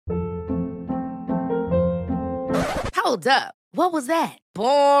Hold up. What was that?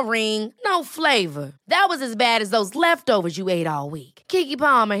 Boring. No flavor. That was as bad as those leftovers you ate all week. Keke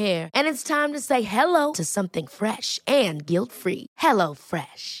Palmer here, and it's time to say hello to something fresh and guilt-free. Hello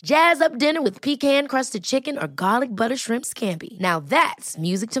Fresh. Jazz up dinner with pecan-crusted chicken or garlic butter shrimp scampi. Now that's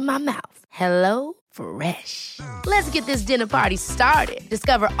music to my mouth. Hello Fresh. Let's get this dinner party started.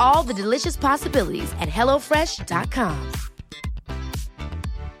 Discover all the delicious possibilities at hellofresh.com.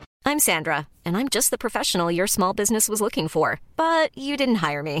 I'm Sandra, and I'm just the professional your small business was looking for. But you didn't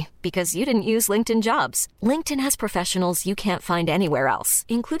hire me because you didn't use LinkedIn Jobs. LinkedIn has professionals you can't find anywhere else,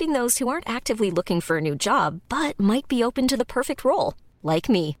 including those who aren't actively looking for a new job, but might be open to the perfect role, like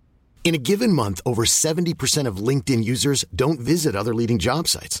me. In a given month, over 70% of LinkedIn users don't visit other leading job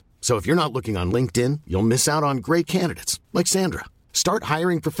sites. So if you're not looking on LinkedIn, you'll miss out on great candidates, like Sandra. Start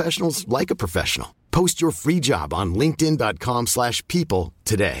hiring professionals like a professional. Post your free job on linkedin.com/people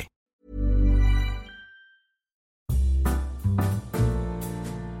today.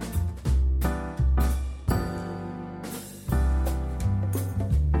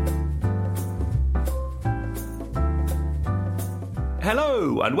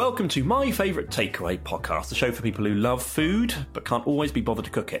 Hello and welcome to My Favourite Takeaway podcast, the show for people who love food but can't always be bothered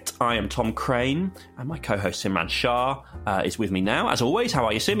to cook it. I am Tom Crane and my co-host Simran Shah is with me now. As always, how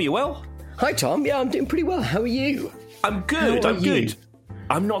are you, Sim? Are you well? Hi Tom, yeah, I'm doing pretty well. How are you? I'm good, good.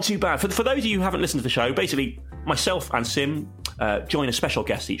 I'm not too bad. For those of you who haven't listened to the show, basically myself and Sim join a special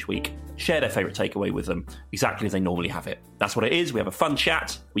guest each week, share their favourite takeaway with them, exactly as they normally have it. That's what it is. We have a fun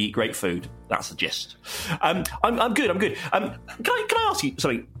chat. We eat great food. That's the gist. I'm good. Can I ask you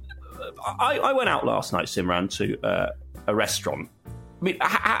something? I went out last night, Simran, to a restaurant. I mean,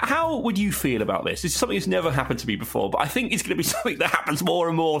 how would you feel about this? This is something that's never happened to me before, but I think it's going to be something that happens more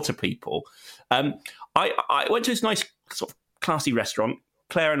and more to people. I went to this nice sort of classy restaurant.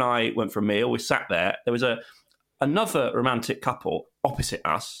 Claire and I went for a meal. We sat there. There was another romantic couple opposite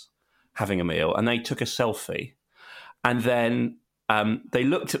us having a meal, and they took a selfie. And then they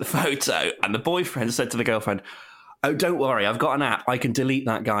looked at the photo, and the boyfriend said to the girlfriend, "Oh, don't worry, I've got an app. I can delete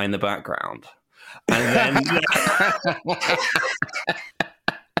that guy in the background." And then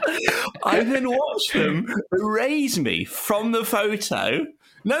I then watched them erase me from the photo.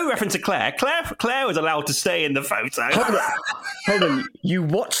 No reference to Claire. Claire was allowed to stay in the photo. Hold on. You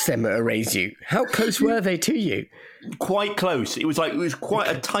watched them erase you. How close were they to you? Quite close. It was quite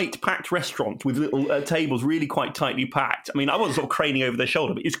a tight, packed restaurant with little tables really quite tightly packed. I mean, I wasn't sort of craning over their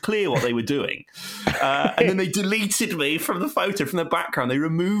shoulder, but it was clear what they were doing. And then they deleted me from the photo, from the background. They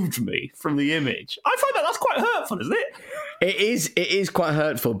removed me from the image. I find that's quite hurtful, isn't it? It is quite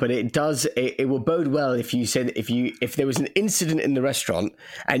hurtful, but it will bode well if you said if there was an incident in the restaurant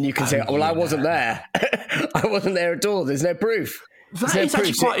and you can say, "Well, I wasn't there. I wasn't there at all. There's no proof." That is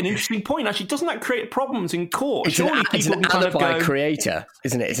actually quite an interesting point. Actually, doesn't that create problems in court? It's an alibi creator,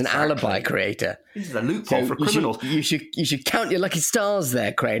 isn't it? It's an alibi creator. This is a loophole for criminals. You should count your lucky stars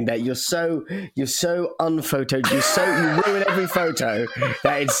there, Crane. That you're so unphotoed. You ruin every photo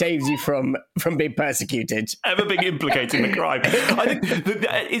that it saves you from being persecuted, ever being implicated in a crime. I think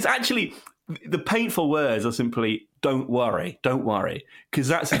it's actually the painful words are simply "don't worry," because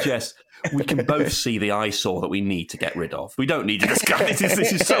that suggests we can both see the eyesore that we need to get rid of. We don't need to discuss this.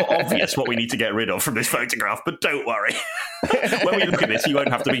 This is so obvious what we need to get rid of from this photograph, but don't worry. When we look at this, you won't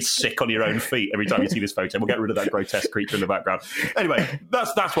have to be sick on your own feet every time you see this photo. We'll get rid of that grotesque creature in the background. Anyway,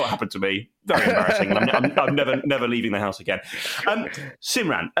 that's what happened to me. Very embarrassing. I'm never leaving the house again.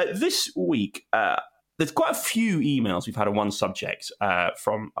 Simran, this week, there's quite a few emails we've had on one subject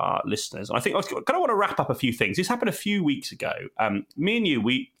from our listeners. And I think I kind of want to wrap up a few things. This happened a few weeks ago. Me and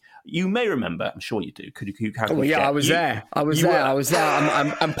you may remember, I'm sure you do. I was there.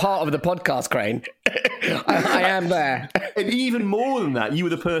 I'm part of the podcast, Crane. I am there. And even more than that, you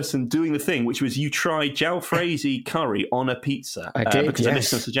were the person doing the thing, which was you tried jalfrezi curry on a pizza. I did, because yes. a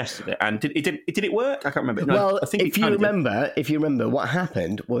listener suggested it. And did it work? I can't remember. No, well, I think if you remember, what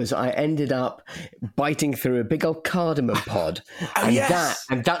happened was I ended up biting through a big old cardamom pod,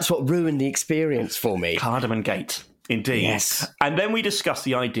 and that's what ruined the experience for me. Cardamom Gate. Indeed. Yes. And then we discussed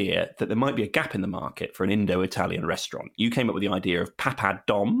the idea that there might be a gap in the market for an Indo-Italian restaurant. You came up with the idea of Papad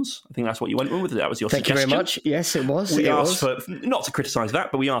Dom's. I think that's what you went with. That was your suggestion. Thank you very much. Yes, it was. We asked for, not to criticise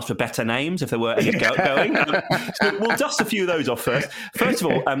that, but we asked for better names if there were any going. So we'll dust a few of those off first. First of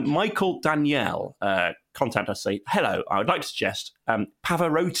all, Michael Danielle contact us, say, "Hello, I would like to suggest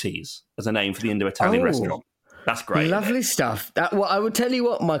Pavarotti's as a name for the Indo-Italian restaurant." That's great. Lovely stuff. I would tell you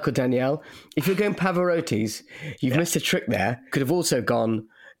what, Michael Danielle, if you're going Pavarotti's, you've missed a trick there. Could have also gone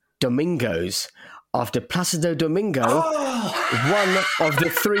Domingos after Placido Domingo, one of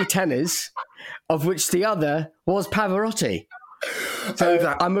the three tenors of which the other was Pavarotti.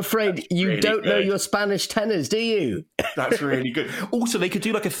 So I'm afraid you really don't know good. your Spanish tenors, do you? That's really good. Also, they could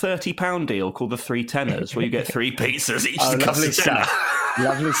do like a £30 deal called the Three Tenors, where you get 3 pizzas each. Oh, to cost lovely a tenner. stuff.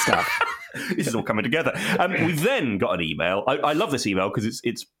 Lovely stuff. This is all coming together. We then got an email. I love this email because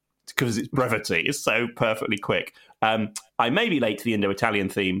it's brevity. It's so perfectly quick. I may be late to the Indo-Italian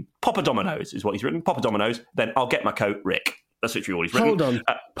theme. Papa Domino's is what he's written. Papa Domino's. Then I'll get my coat, Rick. That's literally all he's written. Hold on.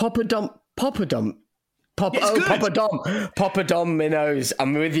 Papa Dom. Papa Domino's.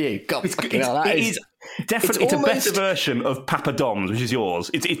 I'm with you. God, It is definitely a better version of Papa Dom's, which is yours.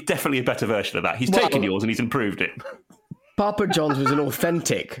 It's definitely a better version of that. He's taken yours and he's improved it. Papa John's was an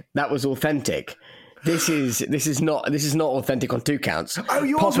authentic. That was authentic. This is not authentic on 2 counts. Oh,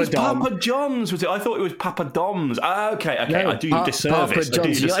 yours was Papa John's, was it? I thought it was Papa Dom's. Okay. No, I do you disservice. Papa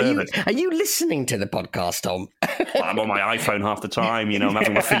John's. Are you listening to the podcast, Tom? Well, I'm on my iPhone half the time. I'm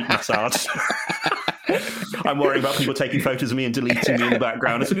having my feet massaged. I'm worrying about people taking photos of me and deleting me in the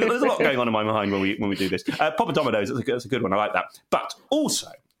background. There's a lot going on in my mind when we do this. Papa Domino's, that's a good one. I like that. But also,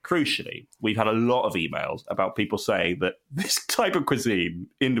 crucially, we've had a lot of emails about people saying that this type of cuisine,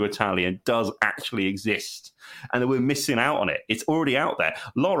 Indo-Italian, does actually exist and that we're missing out on it. It's already out there.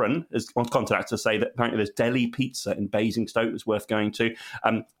 Lauren has contacted to say that apparently there's deli pizza in Basingstoke that's worth going to.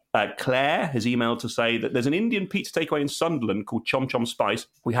 Claire has emailed to say that there's an Indian pizza takeaway in Sunderland called Chom Chom Spice.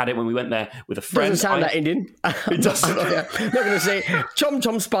 We had it when we went there with a friend. Doesn't sound that Indian. It doesn't. I'm not going to say Chom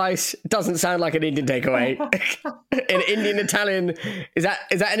Chom Spice doesn't sound like an Indian takeaway. An Indian Italian, is that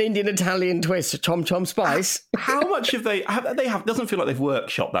an Indian Italian twist? Chom Chom Spice. How much have they have? Doesn't feel like they've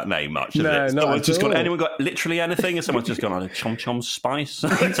workshopped that name much. Has No, it? not Someone's at just all. got anyone got literally anything, and someone's just gone on a Chom Chom Spice.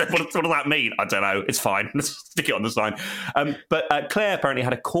 what does that mean? I don't know. It's fine. Let's stick it on the sign. But Claire apparently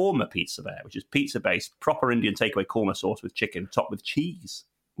had a korma pizza there, which is pizza-based, proper Indian takeaway korma sauce with chicken, topped with cheese.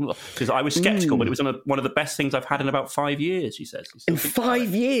 Because I was sceptical, but it was one of the best things I've had in about 5 years, she says. In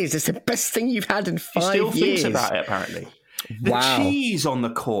 5 years? It's the best thing you've had in 5 years. She still thinks about it, apparently. The Wow. cheese on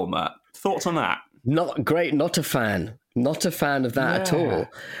the korma. Thoughts on that? Not great, not a fan. Not a fan of that at all.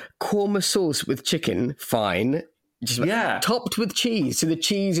 Korma sauce with chicken, fine. Just topped with cheese. So the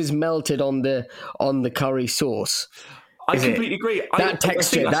cheese is melted on the curry sauce. I completely agree. That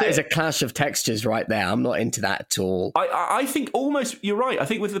texture, that is a clash of textures right there. I'm not into that at all. I think almost, you're right. I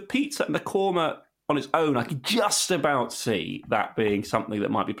think with the pizza and the korma on its own, I could just about see that being something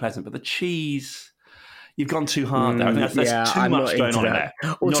that might be pleasant. But the cheese, you've gone too hard there. I think there's too much going on in there.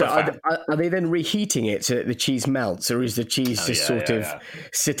 Also, are they then reheating it so that the cheese melts, or is the cheese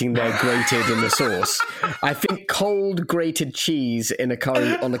sitting there grated in the sauce? I think cold grated cheese in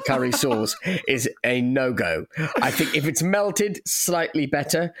on a curry sauce is a no-go. I think if it's melted, slightly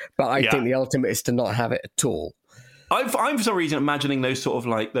better, but I think the ultimate is to not have it at all. I'm for some reason imagining those sort of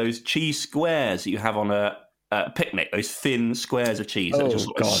like those cheese squares that you have on a picnic, those thin squares of cheese that are just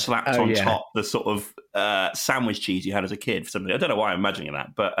sort of slapped on top, the sort of sandwich cheese you had as a kid. For something I don't know why I'm imagining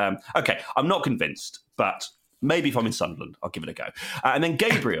that, but okay, I'm not convinced, but maybe if I'm in Sunderland, I'll give it a go. And then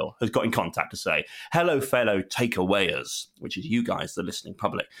Gabriel has got in contact to say, hello, fellow takeawayers, which is you guys, the listening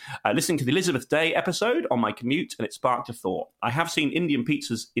public. Listening to the Elizabeth Day episode on my commute, and it sparked a thought. I have seen Indian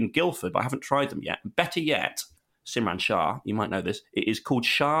pizzas in Guildford, but I haven't tried them yet. Better yet, Simran Shah, you might know this, it is called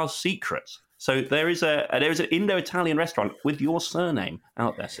Shah's Secret. So there is an Indo-Italian restaurant with your surname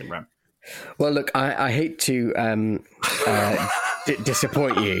out there, Simran. Well, look, I hate to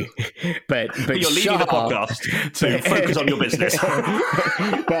disappoint you, but you're leaving the podcast to focus on your business.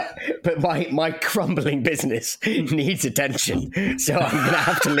 but my crumbling business needs attention, so I'm going to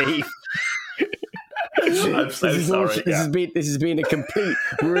have to leave. I'm so sorry. This has been a complete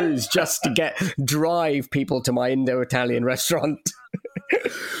ruse just to drive people to my Indo-Italian restaurant.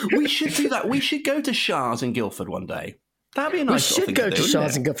 We should do that. We should go to Shah's in Guildford one day. That'd be a nice We should go to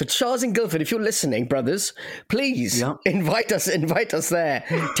Shah's in Guildford. Shah's in Guildford, if you're listening, brothers, please invite us there.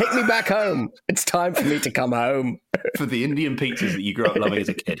 Take me back home. It's time for me to come home. For the Indian pizzas that you grew up loving as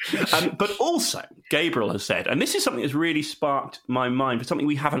a kid. But also, Gabriel has said, and this is something that's really sparked my mind for something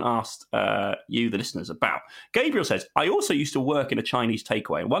we haven't asked you, the listeners, about. Gabriel says, I also used to work in a Chinese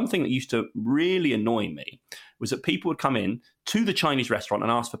takeaway. And one thing that used to really annoy me was that people would come in to the Chinese restaurant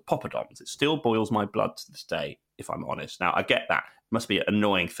and ask for poppadoms. It still boils my blood to this day, if I'm honest. Now, I get that. It must be an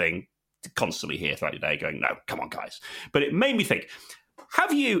annoying thing to constantly hear throughout the day going, no, come on, guys. But it made me think,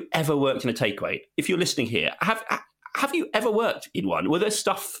 have you ever worked in a takeaway? If you're listening here, have you ever worked in one? Was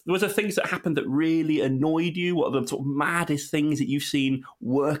there things that happened that really annoyed you? What are the sort of maddest things that you've seen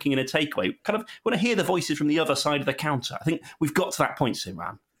working in a takeaway? Kind of want to hear the voices from the other side of the counter. I think we've got to that point,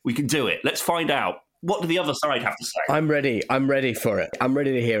 Simran. We can do it. Let's find out. What do the other side have to say? I'm ready. I'm ready for it. I'm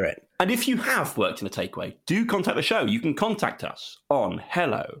ready to hear it. And if you have worked in a takeaway, do contact the show. You can contact us on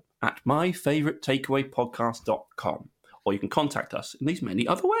hello@myfavoritetakeawaypodcast.com, or you can contact us in these many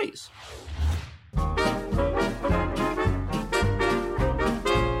other ways.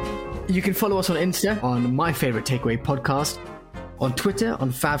 You can follow us on Insta on My Favorite Takeaway Podcast, on Twitter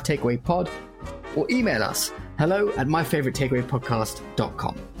on Fav Takeaway Pod, or email us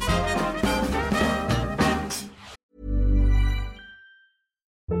hello@myfavoritetakeawaypodcast.com.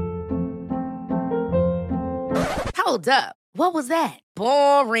 Hold up. What was that?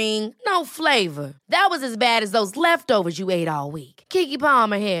 Boring. No flavor. That was as bad as those leftovers you ate all week. Keke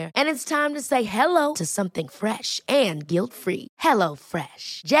Palmer here, and it's time to say hello to something fresh and guilt-free. Hello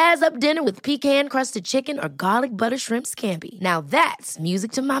Fresh. Jazz up dinner with pecan-crusted chicken or garlic butter shrimp scampi. Now that's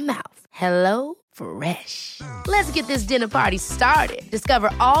music to my mouth. Hello Fresh. Let's get this dinner party started. Discover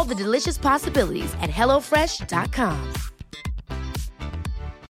all the delicious possibilities at hellofresh.com.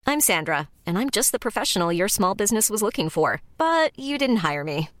 I'm Sandra, and I'm just the professional your small business was looking for. But you didn't hire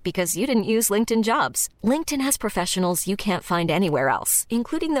me because you didn't use LinkedIn Jobs. LinkedIn has professionals you can't find anywhere else,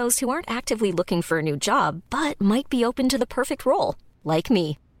 including those who aren't actively looking for a new job, but might be open to the perfect role, like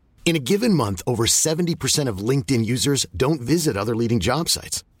me. In a given month, over 70% of LinkedIn users don't visit other leading job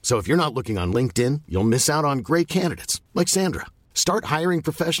sites. So if you're not looking on LinkedIn, you'll miss out on great candidates like Sandra. Start hiring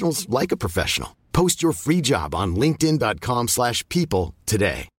professionals like a professional. Post your free job on linkedin.com/people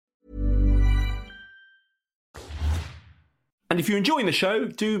today. And if you're enjoying the show,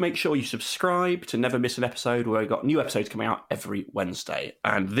 do make sure you subscribe to never miss an episode, where we've got new episodes coming out every Wednesday.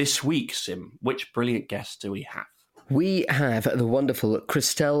 And this week, Sim, which brilliant guests do we have? We have the wonderful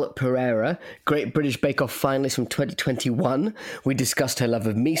Christelle Pereira, Great British Bake Off finalist from 2021. We discussed her love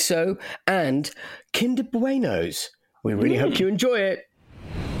of miso and Kinder Buenos. We really hope you enjoy it.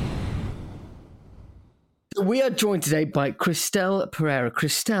 We are joined today by Christelle Pereira.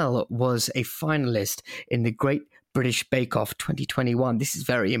 Christelle was a finalist in the Great British Bake Off 2021. This is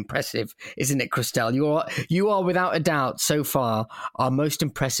very impressive, isn't it, Christelle? You are without a doubt so far our most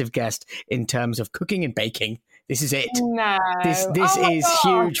impressive guest in terms of cooking and baking. This is it. No. This is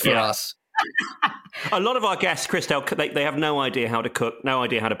huge for us. A lot of our guests, Christelle, they have no idea how to cook, no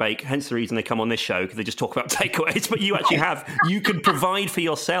idea how to bake, hence the reason they come on this show, because they just talk about takeaways. But you actually you can provide for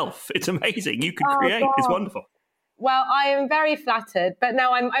yourself. It's amazing. You can create. It's wonderful. Well, I am very flattered, but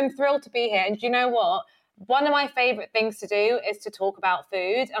no, I'm thrilled to be here. And do you know what? One of my favourite things to do is to talk about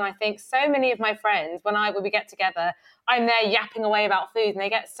food. And I think so many of my friends, when we get together, I'm there yapping away about food and they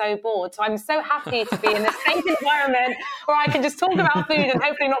get so bored. So I'm so happy to be in a safe environment where I can just talk about food and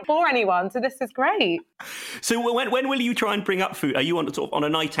hopefully not bore anyone. So this is great. So when will you try and bring up food? Are you on a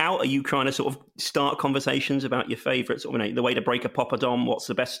night out? Are you trying to sort of start conversations about your favourites, the way to break a poppadom, what's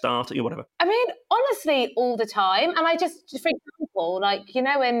the best starter, whatever? I mean, honestly, all the time. And I just, for example,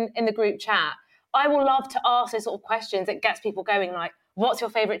 in the group chat, I will love to ask those sort of questions that gets people going, like, what's your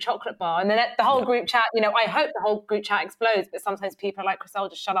favourite chocolate bar? And then the whole group chat, I hope the whole group chat explodes, but sometimes people are like, Christelle,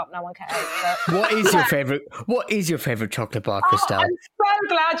 just shut up, no one cares. So, What is your favourite chocolate bar, Christelle? I'm so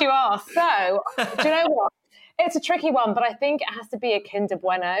glad you asked. So, do you know what? It's a tricky one, but I think it has to be a Kinder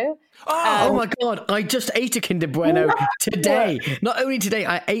Bueno. Oh my God, I just ate a Kinder Bueno today. Not only today,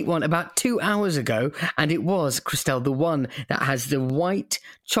 I ate one about 2 hours ago, and it was, Christelle, the one that has the white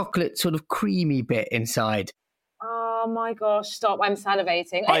chocolate sort of creamy bit inside. Oh my gosh, stop, I'm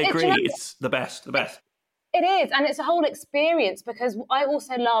salivating. I agree, it's the best. It is, and it's a whole experience because I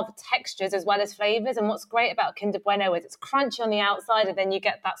also love textures as well as flavours, and what's great about Kinder Bueno is it's crunchy on the outside, and then you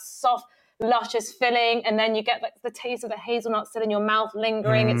get that soft, luscious filling, and then you get the taste of the hazelnut still in your mouth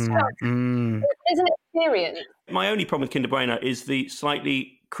lingering. It's an experience. My only problem with Kinder Bueno is the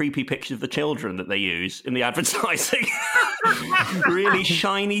slightly creepy pictures of the children that they use in the advertising. Really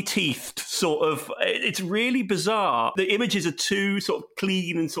shiny teethed, sort of. It's really bizarre. The images are too sort of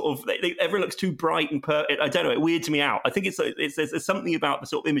clean and sort of, everyone looks too bright and I don't know, it weirds me out. I think there's something about the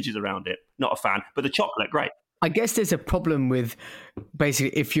sort of images around it. Not a fan, but the chocolate, great. I guess there's a problem with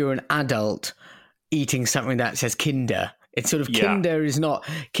basically if you're an adult eating something that says Kinder. It's sort of Kinder is not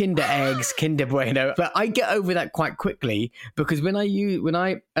Kinder eggs, Kinder Bueno. But I get over that quite quickly because when I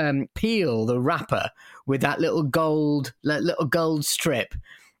peel the wrapper with that little gold strip,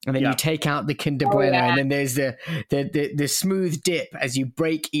 and then you take out the Kinder Bueno, and then there's the smooth dip as you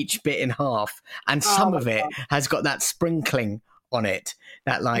break each bit in half, and some of it has got that sprinkling on it.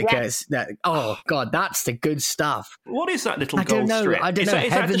 That oh God, that's the good stuff. What is that little gold strip? I don't know.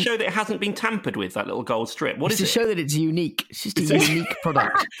 Is that to show that it hasn't been tampered with, that little gold strip? What is it? To show that it's unique. It's just a unique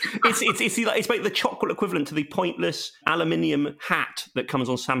product. It's like the chocolate equivalent to the pointless aluminium hat that comes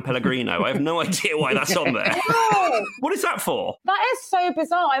on San Pellegrino. I have no idea why that's on there. What is that for? That is so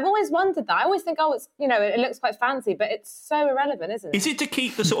bizarre. I've always wondered that. I always think, it's, it looks quite fancy, but it's so irrelevant, isn't it? Is it to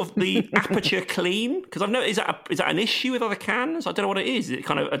keep the sort of the aperture clean? Because I've noticed, is that an issue with other cans? I don't know what it is. Is it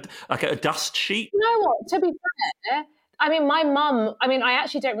kind of like a dust sheet? You know what? To be fair, my mum, I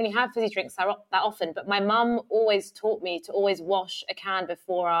actually don't really have fizzy drinks that often, but my mum always taught me to always wash a can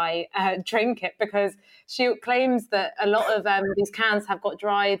before I drink it, because she claims that a lot of these cans have got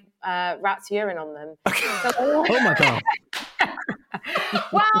dried rat's urine on them. So, oh my God.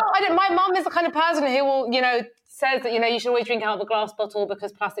 Well, my mum is the kind of person who will, says that, you should always drink out of a glass bottle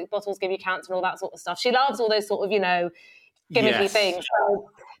because plastic bottles give you cancer and all that sort of stuff. She loves all those sort of, gimmicky things. So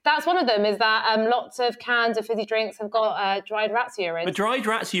that's one of them, is that lots of cans of fizzy drinks have got dried rat's urine. But dried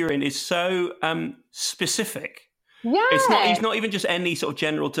rat's urine is so specific. Yeah. It's not even just any sort of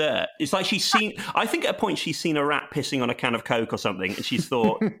general dirt. It's like I think at a point she's seen a rat pissing on a can of Coke or something, and she's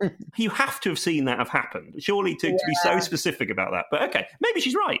thought, you have to have seen that have happened. Surely to be so specific about that. But okay, maybe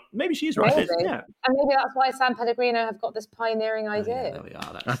she's right. Maybe she is right. Yeah. And maybe that's why San Pellegrino have got this pioneering idea. Oh, yeah, there we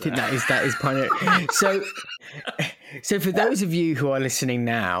are. I think that is pioneering. So for those of you who are listening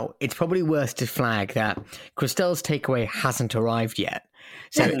now, it's probably worth to flag that Christelle's takeaway hasn't arrived yet.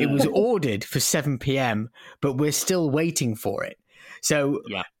 So it was ordered for 7 p.m, but we're still waiting for it. So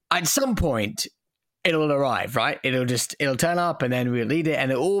at some point, it'll arrive, right? It'll turn up, and then we'll eat it,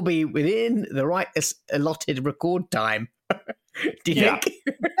 and it'll all be within the right allotted record time. Do you think?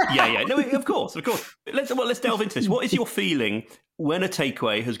 Yeah. No, of course. Let's delve into this. What is your feeling when a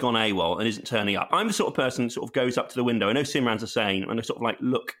takeaway has gone AWOL and isn't turning up? I'm the sort of person that sort of goes up to the window. I know Simran's the same, and I sort of like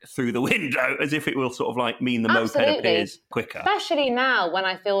look through the window as if it will sort of like mean the moped appears quicker. Especially now when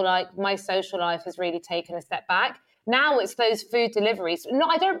I feel like my social life has really taken a step back. Now it's those food deliveries. A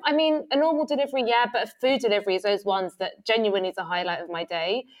normal delivery, but a food delivery is those ones that genuinely is a highlight of my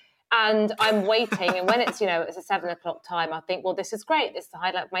day. And I'm waiting, and when it's, it's a 7 o'clock time, I think, well, this is great. This is the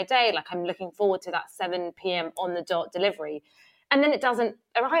highlight of my day. Like, I'm looking forward to that 7 p.m. on the dot delivery. And then it doesn't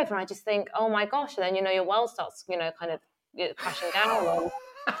arrive, and I just think, oh my gosh. And then, your world starts, kind of crashing down.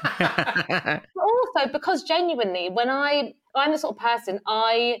 But also, because genuinely, I'm the sort of person,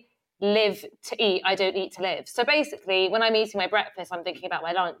 I live to eat, I don't eat to live. So basically, when I'm eating my breakfast, I'm thinking about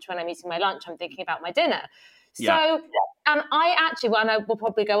my lunch. When I'm eating my lunch, I'm thinking about my dinner. So, and I actually, I will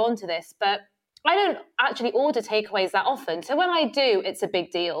probably go on to this, but I don't actually order takeaways that often. So when I do, it's a big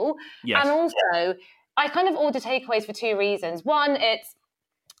deal. Yes. And also, I kind of order takeaways for 2 reasons. One,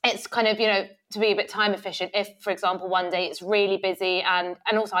 it's kind of, to be a bit time efficient. If, for example, one day it's really busy, and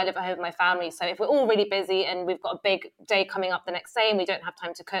also I live at home with my family. So if we're all really busy and we've got a big day coming up the next day and we don't have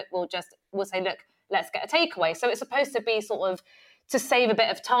time to cook, we'll say, look, let's get a takeaway. So it's supposed to be sort of to save a bit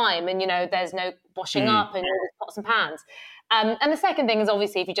of time, and there's no washing up and all these pots and pans. And the second thing is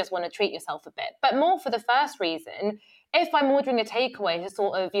obviously if you just want to treat yourself a bit. But more for the first reason, if I'm ordering a takeaway to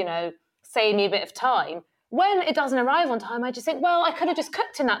sort of, save me a bit of time, when it doesn't arrive on time, I just think, well, I could have just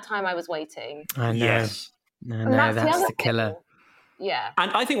cooked in that time I was waiting. I know. Yes. No, that's the killer. Yeah.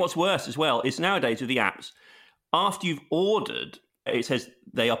 And I think what's worse as well is nowadays with the apps, after you've ordered, it says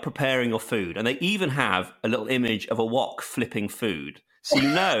they are preparing your food, and they even have a little image of a wok flipping food.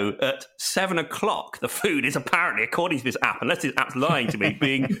 So at 7 o'clock, the food is apparently, according to this app, unless this app's lying to me,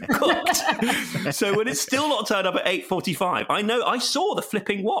 being cooked. So when it's still not turned up at 8:45, I saw the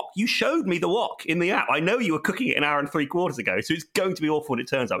flipping wok. You showed me the wok in the app. I know you were cooking it an hour and 3/4 ago, so it's going to be awful when it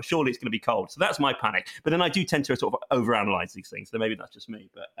turns up. Surely it's going to be cold. So that's my panic. But then I do tend to sort of overanalyze these things, so maybe that's just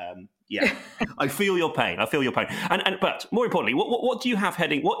me. But I feel your pain. But more importantly, what do you have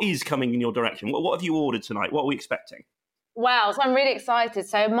heading? What is coming in your direction? What have you ordered tonight? What are we expecting? Wow, so I'm really excited.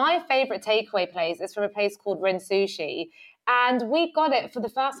 So my favourite takeaway place is from a place called Rin Sushi. And we got it for the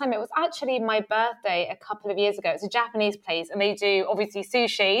first time. It was actually my birthday a couple of years ago. It's a Japanese place, and they do obviously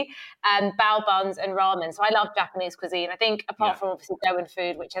sushi, bao buns and ramen. So I love Japanese cuisine. I think apart from obviously Goan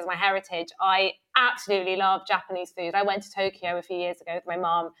food, which is my heritage, I absolutely love Japanese food. I went to Tokyo a few years ago with my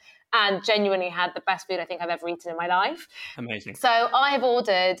mum and genuinely had the best food I think I've ever eaten in my life. Amazing. So I have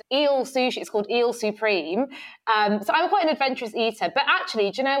ordered eel sushi. It's called Eel Supreme. So I'm quite an adventurous eater. But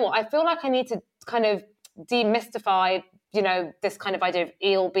actually, do you know what? I feel like I need to kind of demystify, this kind of idea of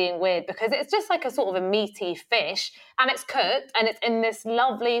eel being weird, because it's just like a sort of a meaty fish, and it's cooked, and it's in this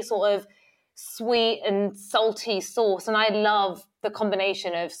lovely sort of sweet and salty sauce. And I love the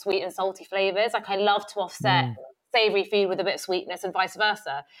combination of sweet and salty flavors. Like, I love to offset savoury food with a bit of sweetness and vice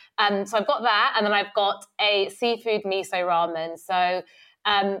versa. So I've got that, and then I've got a seafood miso ramen. So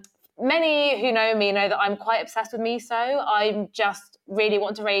many who know me know that I'm quite obsessed with miso. I just really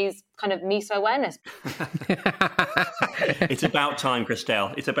want to raise kind of miso awareness. It's about time,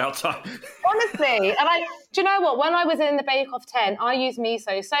 Christelle. It's about time. Honestly. And do you know what? When I was in the Bake Off tent, I used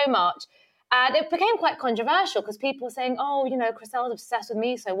miso so much. And it became quite controversial because people were saying, oh, you know, Christelle's obsessed with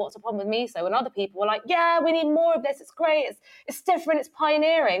miso. What's the problem with miso? And other people were like, yeah, we need more of this. It's great. It's different. It's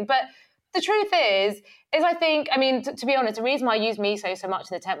pioneering. But the truth is I think, I mean, to be honest, the reason why I used miso so much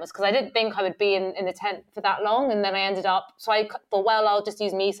in the tent was because I didn't think I would be in the tent for that long. And then I ended up, so I thought, well, I'll just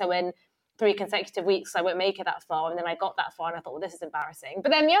use miso in 3 consecutive weeks. So I won't make it that far. And then I got that far and I thought, well, this is embarrassing.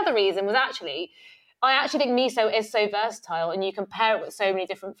 But then the other reason was I actually think miso is so versatile, and you can pair it with so many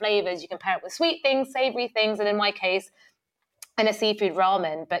different flavors. You can pair it with sweet things, savory things, and in my case, in a seafood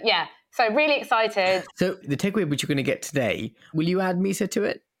ramen. But yeah, so really excited. So the takeaway which you're going to get today, will you add miso to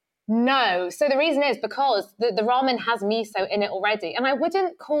it? No. So the reason is because the ramen has miso in it already. And I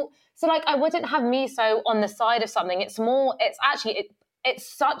wouldn't have miso on the side of something. It's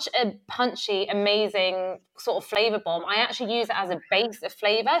such a punchy, amazing sort of flavor bomb. I actually use it as a base of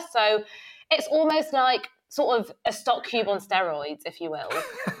flavor. So it's almost like sort of a stock cube on steroids, if you will.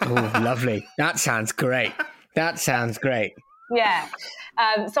 Oh, lovely. That sounds great. Yeah.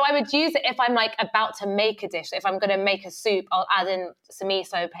 So I would use it if I'm like about to make a dish. If I'm going to make a soup, I'll add in some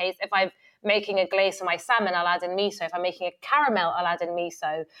miso paste. If I'm making a glaze for my salmon, I'll add in miso. If I'm making a caramel, I'll add in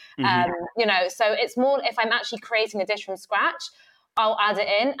miso. You know, so it's more if I'm actually creating a dish from scratch, I'll add it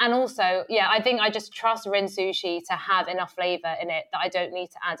in. And also, yeah, I think I just trust Rin Sushi to have enough flavor in it that I don't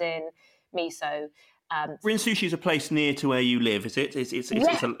need to add in miso. Rin Sushi is a place near to where you live, is it?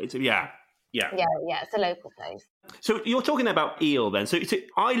 Yeah. It's a local place. So you're talking about eel then. So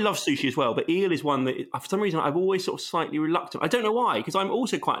I love sushi as well, but eel is one that for some reason I've always sort of slightly reluctant. I don't know why, because I'm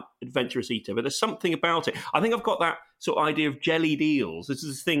also quite an adventurous eater, but there's something about it. I think I've got that sort of idea of jellied eels. This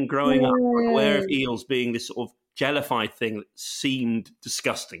is a thing growing up, I'm aware of eels being this sort of jellified thing that seemed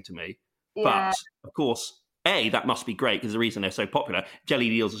disgusting to me. Yeah. But of course, that must be great because the reason they're so popular.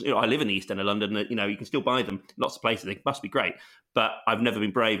 Jellied eels, I live in the East End of London, you can still buy them lots of places. They must be great, but I've never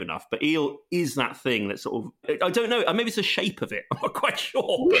been brave enough. But eel is that thing that sort of, I don't know, maybe it's the shape of it. I'm not quite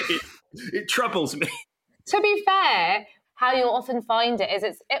sure, but it troubles me. To be fair, how you'll often find it is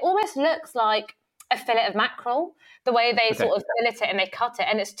it almost looks like a fillet of mackerel, the way they sort of fillet it and they cut it,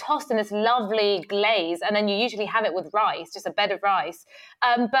 and it's tossed in this lovely glaze, and then you usually have it with rice, just a bed of rice.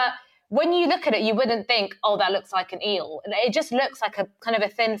 But when you look at it, you wouldn't think, oh, that looks like an eel. It just looks like a kind of a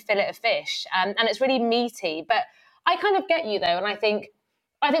thin fillet of fish, and it's really meaty. But I kind of get you, though, and I think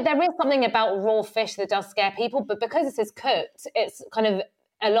there is something about raw fish that does scare people, but because this is cooked, it's kind of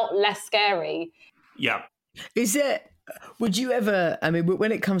a lot less scary. Yeah. Would you ever,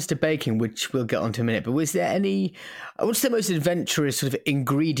 when it comes to baking, which we'll get onto in a minute, but what's the most adventurous sort of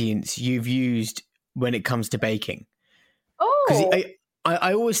ingredients you've used when it comes to baking? Oh. Because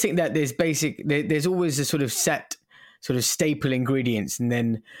I always think that there's always a sort of set, sort of staple ingredients, and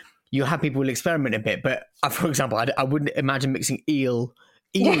then you'll have people will experiment a bit. But for example, I wouldn't imagine mixing eel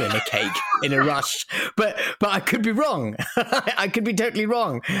in a cake in a rush. But I could be wrong. I could be totally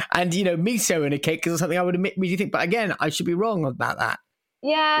wrong. And miso in a cake is something I would immediately think. But again, I should be wrong about that.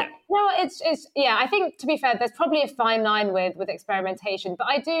 Yeah, no, it's I think, to be fair, there's probably a fine line with experimentation, but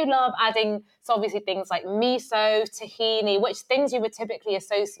I do love adding, so obviously things like miso, tahini, which things you would typically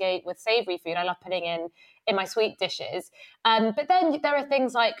associate with savory food, I love putting in my sweet dishes. But then there are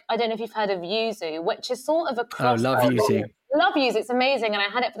things like, I don't know if you've heard of yuzu, which is sort of a cross. Oh, love yuzu. Love yuzu, it's amazing, and I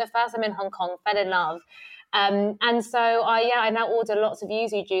had it for the first time in Hong Kong, fell in love. And so I now order lots of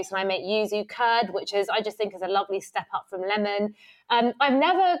yuzu juice, and I make yuzu curd, which I just think is a lovely step up from lemon. I've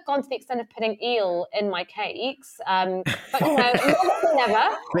never gone to the extent of putting eel in my cakes, but never.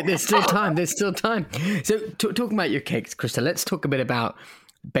 But there's still time. So talking about your cakes, Krista, let's talk a bit about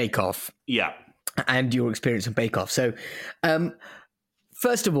Bake Off. Yeah. And your experience on Bake Off. So,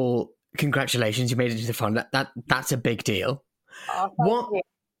 first of all, congratulations, you made it to the final. That's a big deal. Oh, thank you.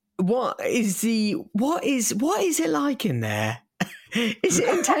 What is it like in there? Is it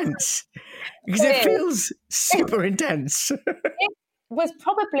intense? Because it feels super intense. It was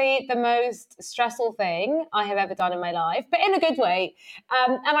probably the most stressful thing I have ever done in my life, but in a good way.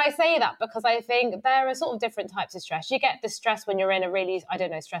 And I say that because I think there are sort of different types of stress. You get the stress when you're in a really,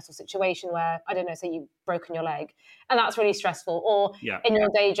 stressful situation where, say you've broken your leg, and that's really stressful. Or in your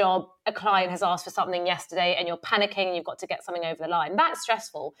day job, a client has asked for something yesterday and you're panicking and you've got to get something over the line. That's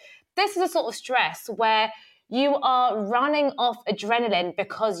stressful. This is a sort of stress where you are running off adrenaline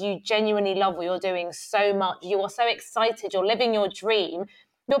because you genuinely love what you're doing so much. You are so excited. You're living your dream.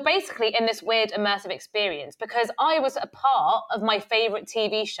 You're basically in this weird immersive experience, because I was a part of my favourite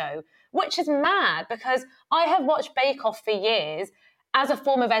TV show, which is mad because I have watched Bake Off for years as a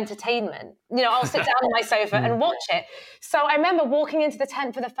form of entertainment. You know, I'll sit down on my sofa and watch it. So I remember walking into the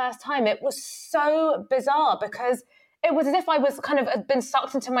tent for the first time. It was so bizarre because it was as if I was kind of been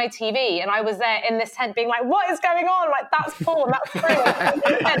sucked into my TV and I was there in this tent being like, what is going on? Like, that's Paul, that's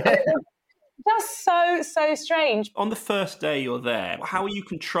true. Just so strange. On the first day you're there, how are you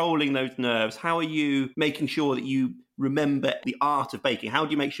controlling those nerves? How are you making sure that you remember the art of baking? How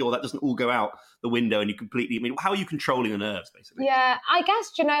do you make sure that doesn't all go out the window and you completely... I mean, how are you controlling the nerves, basically? Yeah, I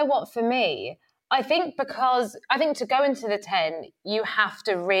guess, do you know what, for me, I think to go into the tent, you have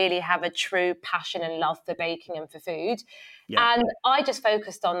to really have a true passion and love for baking and for food. Yeah. And I just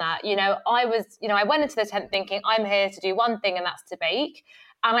focused on that. I went into the tent thinking, I'm here to do one thing, and that's to bake.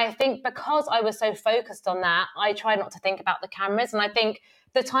 And I think because I was so focused on that, I try not to think about the cameras. And I think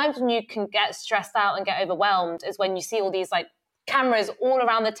the times when you can get stressed out and get overwhelmed is when you see all these like cameras all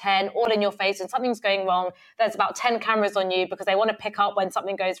around the tent, all in your face, and something's going wrong. There's about 10 cameras on you because they want to pick up when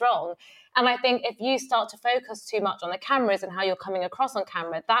something goes wrong. And I think if you start to focus too much on the cameras and how you're coming across on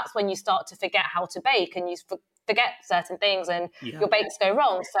camera, that's when you start to forget how to bake and you forget certain things and your bakes go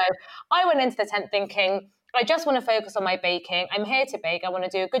wrong. So I went into the tent thinking, I just want to focus on my baking. I'm here to bake. I want to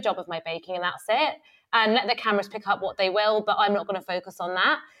do a good job of my baking, and that's it. And let the cameras pick up what they will, but I'm not going to focus on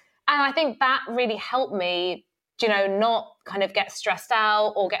that. And I think that really helped me, not kind of get stressed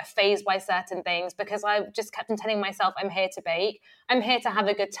out or get fazed by certain things, because I just kept on telling myself, I'm here to bake. I'm here to have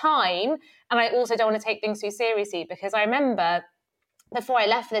a good time. And I also don't want to take things too seriously, because I remember before I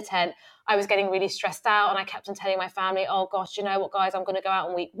left the tent, I was getting really stressed out, and I kept on telling my family, oh gosh, you know what, guys, I'm going to go out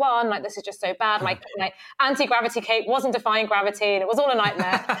on week 1. Like, this is just so bad. My anti-gravity cake wasn't defying gravity, and it was all a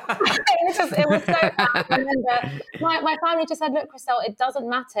nightmare. it was so bad. I remember my family just said, look, Christelle, it doesn't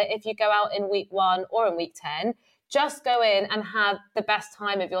matter if you go out in week 1 or in week 10. Just go in and have the best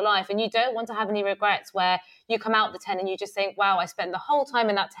time of your life. And you don't want to have any regrets where you come out the tent and you just think, wow, I spent the whole time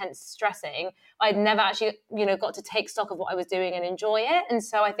in that tent stressing. I'd never actually, got to take stock of what I was doing and enjoy it. And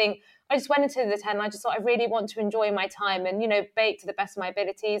so I think I just went into the tent and I just thought, I really want to enjoy my time and, bake to the best of my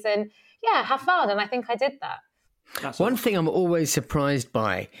abilities and, have fun. And I think I did that. That's one thing I'm always surprised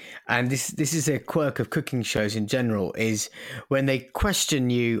by, and this is a quirk of cooking shows in general, is when they question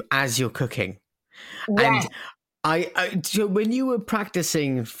you as you're cooking. Yes. And so when you were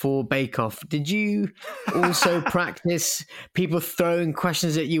practicing for Bake Off, did you also practice people throwing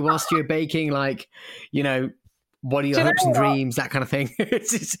questions at you whilst you were baking, like, what are your hopes and dreams, that kind of thing?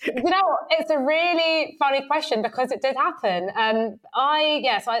 It's a really funny question because it did happen.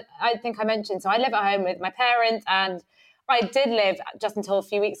 I think I mentioned, so I live at home with my parents, and I did live just until a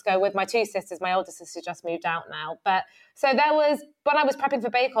few weeks ago with my 2 sisters. My older sister just moved out now. But so when I was prepping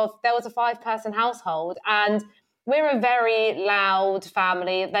for Bake Off, there was a 5-person household, and we're a very loud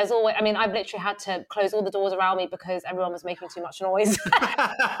family. I've literally had to close all the doors around me because everyone was making too much noise.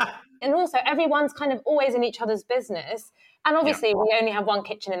 And also, everyone's kind of always in each other's business. And obviously, we only have one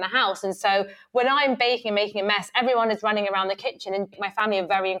kitchen in the house. And so when I'm baking and making a mess, everyone is running around the kitchen. And my family are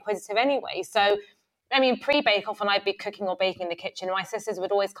very inquisitive anyway. So, pre-Bake Off, when I'd be cooking or baking in the kitchen, my sisters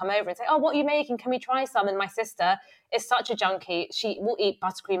would always come over and say, oh, what are you making? Can we try some? And my sister is such a junkie. She will eat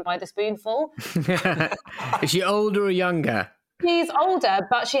buttercream by the spoonful. Is she older or younger? She's older,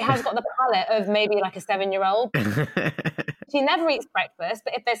 but she has got the palate of maybe like a 7-year-old. She never eats breakfast,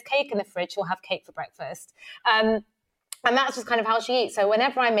 but if there's cake in the fridge, she'll have cake for breakfast. And that's just kind of how she eats. So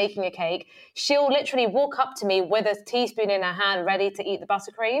whenever I'm making a cake, she'll literally walk up to me with a teaspoon in her hand, ready to eat the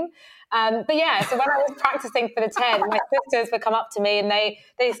buttercream. So when I was practicing for the 10, my sisters would come up to me and they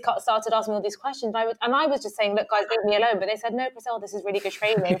started asking me all these questions. And I was just saying, look, guys, leave me alone. But they said, no, Christelle, this is really good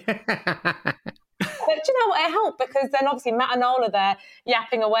training. But do you know what? It helped because then obviously Matt and Noel are there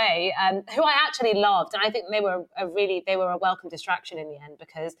yapping away, who I actually loved. And I think they were a welcome distraction in the end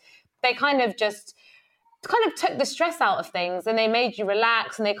because they kind of took the stress out of things and they made you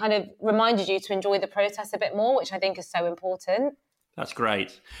relax and they kind of reminded you to enjoy the process a bit more, which I think is so important. That's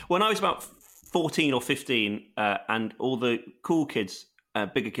great. When I was about 14 or 15 and all the cool kids,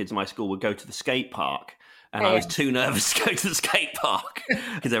 bigger kids in my school would go to the skate park, and I was too nervous to go to the skate park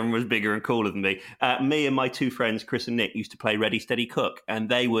because everyone was bigger and cooler than me. Me and my 2 friends, Chris and Nick, used to play Ready, Steady, Cook, and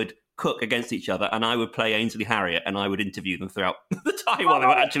they would cook against each other, and I would play Ainsley Harriott, and I would interview them throughout the time while they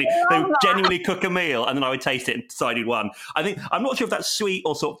would genuinely cook a meal, and then I would taste it and decide who'd won. I'm not sure if that's sweet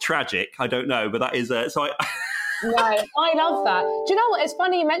or sort of tragic. I don't know, but that is so. No, I love that. Do you know what? It's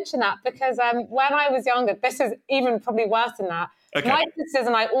funny you mention that because when I was younger, this is even probably worse than that. Okay. My sisters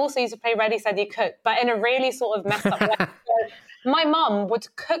and I also used to play Ready, Steady, Cook, but in a really sort of messed up way. So my mum would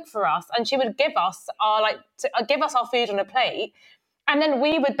cook for us, and she would give us our food on a plate, and then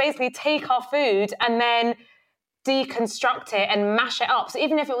we would basically take our food and then deconstruct it and mash it up. So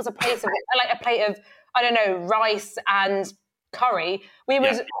even if it was a plate of I don't know, rice and curry, we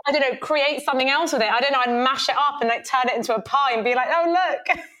would I don't know, create something else with it. I don't know, I'd mash it up and like turn it into a pie and be like, oh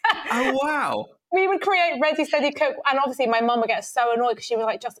look. Oh wow. We would create Ready, Steady, Cook, and obviously my mum would get so annoyed because she was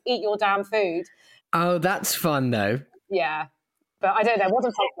like, just eat your damn food. Oh, that's fun though. Yeah, but I don't know, it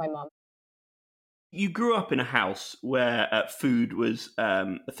wasn't fun for my mum. You grew up in a house where food was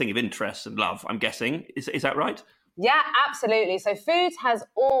a thing of interest and love, I'm guessing. Is that right? Yeah, absolutely. So food has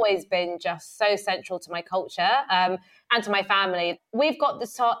always been just so central to my culture and to my family. We've got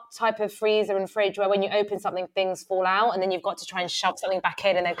this type of freezer and fridge where when you open something, things fall out, and then you've got to try and shove something back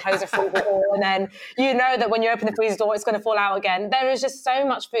in and then close the freezer door. And then you know that when you open the freezer door, it's going to fall out again. There is just so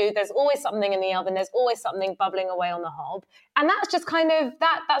much food. There's always something in the oven. There's always something bubbling away on the hob. And that's just kind of,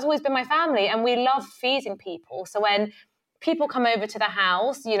 that's always been my family. And we love feeding people. So when people come over to the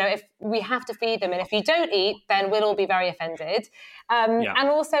house, you know, if we have to feed them, and if you don't eat, then we'll all be very offended. And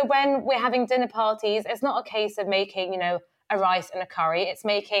also when we're having dinner parties, it's not a case of making, you know, a rice and a curry. It's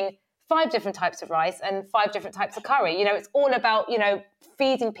making 5 different types of rice and 5 different types of curry. You know, it's all about, you know,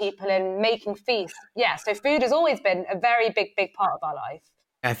 feeding people and making feasts. Yeah, so food has always been a very big, big part of our life.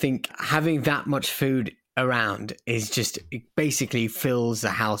 I think having that much food around is just, it basically fills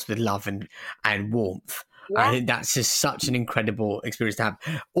the house with love and warmth. Yeah. I think that's just such an incredible experience to have.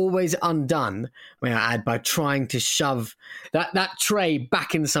 Always undone, may I add, by trying to shove that tray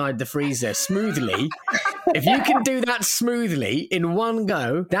back inside the freezer smoothly. If you can do that smoothly in one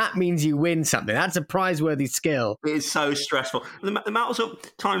go, that means you win something. That's a prize-worthy skill. It is so stressful. The amount of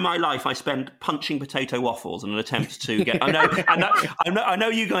time in my life I spend punching potato waffles in an attempt to get... I know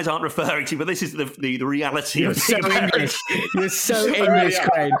you guys aren't referring to, but this is the reality You're of so English. You're so English,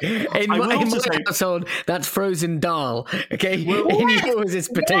 Craig. In my household, that's frozen dal. Okay, in yours it's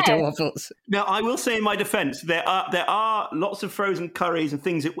potato waffles. Now, I will say in my defence, there are lots of frozen curries and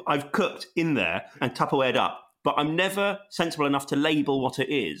things that I've cooked in there and Tupperwared up, but I'm never sensible enough to label what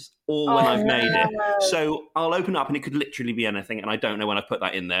it is or when I've made it. So I'll open it up and it could literally be anything, and I don't know when I put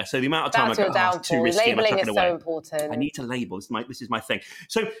that in there. So the amount of time I go, it's too risky. Labelling is so important. I need to label. This is my thing.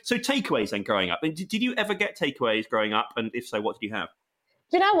 So takeaways then growing up. Did you ever get takeaways growing up? And if so, what did you have?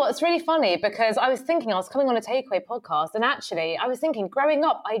 Do you know what? It's really funny because I was coming on a takeaway podcast, and actually I was thinking growing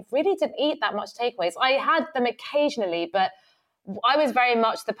up, I really didn't eat that much takeaways. I had them occasionally, but I was very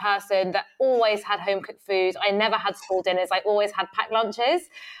much the person that always had home cooked food. I never had school dinners. I always had packed lunches.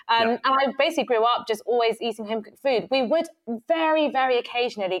 And I basically grew up just always eating home cooked food. We would very, very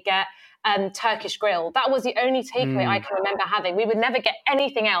occasionally get Turkish grill. That was the only takeaway I can remember having. We would never get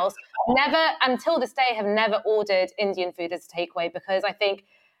anything else. Never, until this day, have never ordered Indian food as a takeaway, because I think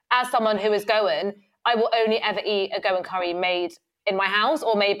as someone who is Goan, I will only ever eat a Goan curry made in my house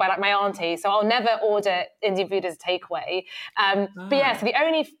or made by like my auntie. So I'll never order Indian food as a takeaway. But yeah, so the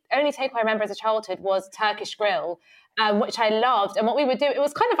only takeaway I remember as a childhood was Turkish grill, which I loved. And what we would do, it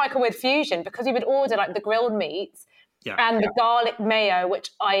was kind of like a weird fusion, because we would order like the grilled meats and the garlic mayo,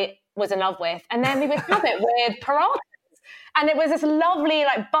 which I was in love with. And then we would have it with parathas. And it was this lovely,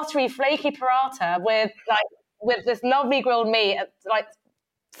 like buttery, flaky paratha with this lovely grilled meat, like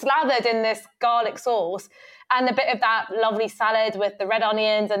slathered in this garlic sauce, and a bit of that lovely salad with the red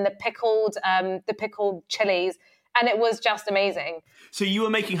onions and the pickled chilies, and it was just amazing. So you were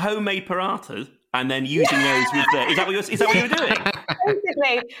making homemade parathas and then using those with the... Is that what you were doing?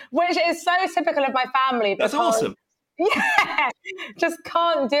 Basically, which is so typical of my family. That's awesome. Yeah, just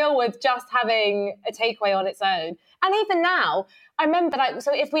can't deal with just having a takeaway on its own. And even now, I remember,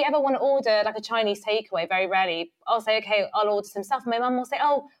 so if we ever want to order like a Chinese takeaway, very rarely, I'll say, okay, I'll order some stuff. And my mum will say,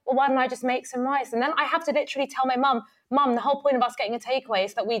 oh, well, why don't I just make some rice? And then I have to literally tell my mum, the whole point of us getting a takeaway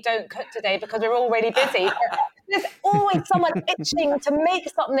is that we don't cook today because we're all really busy. There's always someone itching to make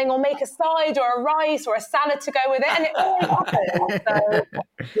something or make a side or a rice or a salad to go with it. And it always happens. So,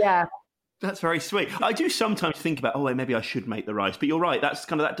 yeah. That's very sweet. I do sometimes think about, maybe I should make the rice. But you're right,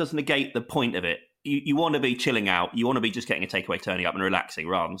 that does negate the point of it. You want to be chilling out. You want to be just getting a takeaway, turning up and relaxing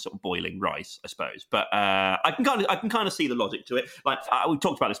rather than sort of boiling rice, I suppose. But I can kind of see the logic to it. Like we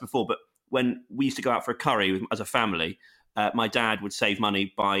talked about this before, but when we used to go out for a curry as a family, my dad would save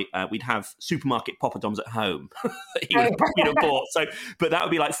money by we'd have supermarket poppadoms at home that he would have bought. So, but that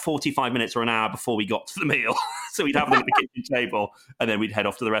would be like 45 minutes or an hour before we got to the meal. So we'd have them at the kitchen table, and then we'd head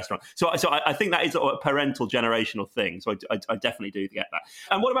off to the restaurant. So I think that is a parental generational thing. So I definitely do get that.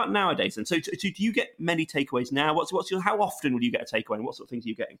 And what about nowadays? And so do you get many takeaways now? How often will you get a takeaway, and what sort of things are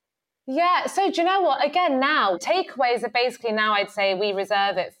you getting? Yeah, so do you know what? Again, now, takeaways are basically now, I'd say, we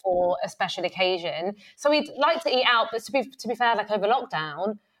reserve it for a special occasion. So we'd like to eat out, but to be fair, like over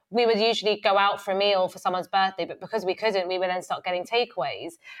lockdown, we would usually go out for a meal for someone's birthday, but because we couldn't, we would then start getting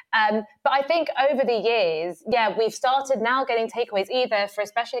takeaways. But I think over the years, we've started now getting takeaways either for a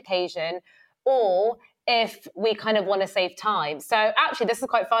special occasion or if we kind of want to save time. So actually, this is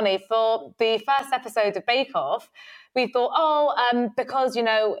quite funny. For the first episode of Bake Off, we thought, because,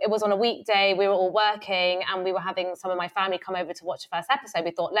 it was on a weekday, we were all working and we were having some of my family come over to watch the first episode.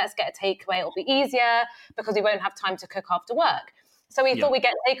 We thought, let's get a takeaway. It'll be easier because we won't have time to cook after work. So we thought we'd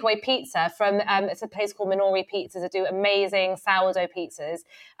get takeaway pizza from, it's a place called Minori Pizzas that do amazing sourdough pizzas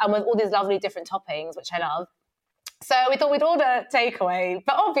and with all these lovely different toppings, which I love. So we thought we'd order takeaway,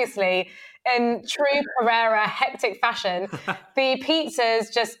 but obviously in true Carrera hectic fashion, the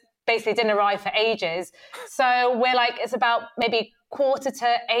pizzas just basically didn't arrive for ages. So we're like, it's about maybe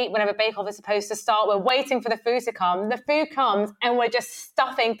 7:45 whenever Bake Off is supposed to start. We're waiting for the food to come. The food comes and we're just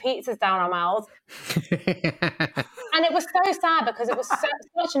stuffing pizzas down our mouths. And it was so sad because it was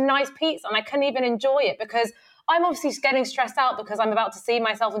such a nice pizza and I couldn't even enjoy it because I'm obviously just getting stressed out because I'm about to see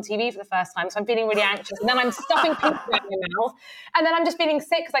myself on TV for the first time. So I'm feeling really anxious. And then I'm stuffing pizza in my mouth. And then I'm just feeling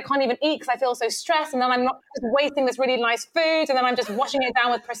sick because I can't even eat because I feel so stressed. And then I'm not just wasting this really nice food. And then I'm just washing it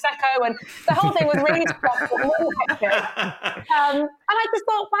down with Prosecco. And the whole thing was really stressful and really hectic. And I just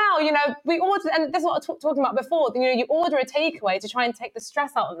thought, wow, we ordered, and this is what I was talking about before, you order a takeaway to try and take the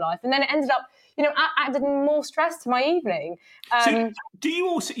stress out of life. And then it ended up, added more stress to my evening. So do you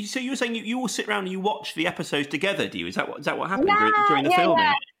all? So you were saying you all sit around and you watch the episodes together? Do you? Is that what happened during the filming?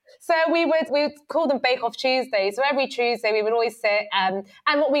 Yeah. So we would call them Bake Off Tuesdays. So every Tuesday we would always sit. And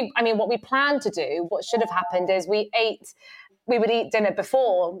what we planned to do, what should have happened is we would eat dinner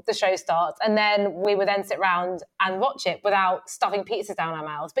before the show starts, and then we would then sit around and watch it without stuffing pizzas down our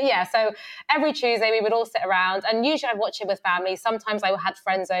mouths. But so every Tuesday we would all sit around, and usually I'd watch it with family. Sometimes I had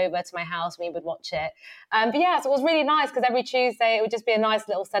friends over to my house and we would watch it. So it was really nice because every Tuesday it would just be a nice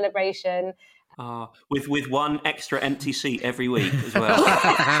little celebration. With one extra empty seat every week as well.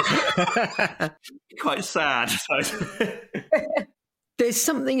 Quite sad. There's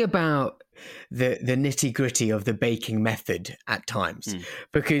something about the nitty-gritty of the baking method at times,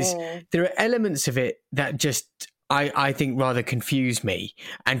 because there are elements of it that just I think rather confuse me,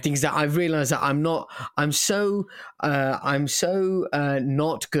 and things that I've realized that I'm so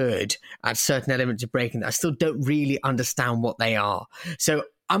not good at certain elements of baking that I still don't really understand what they are. So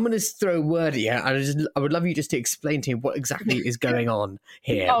I'm going to throw a word at you. I would love you just to explain to me what exactly is going on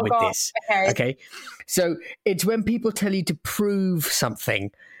here this. Okay. So it's when people tell you to prove something,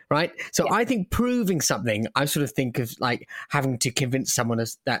 right? So I think proving something, I sort of think of like having to convince someone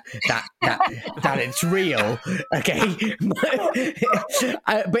that it's real. Okay.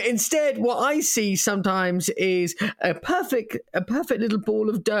 But instead, what I see sometimes is a perfect little ball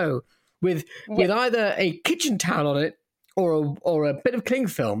of dough with either a kitchen towel on it or a bit of cling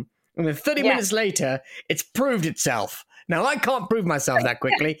film, and then 30 minutes later, it's proved itself. Now, I can't prove myself that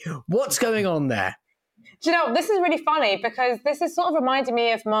quickly. What's going on there? Do you know, this is really funny because this is sort of reminding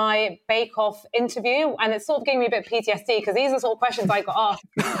me of my Bake Off interview, and it's sort of giving me a bit of PTSD because these are the sort of questions I got asked.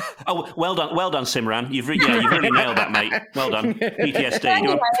 Oh, well done, Simran. You've really nailed that, mate. Well done. PTSD.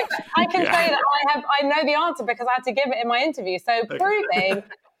 Anyway, I can say that I know the answer because I had to give it in my interview. So proving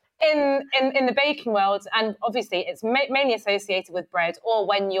in the baking world, and obviously it's mainly associated with bread or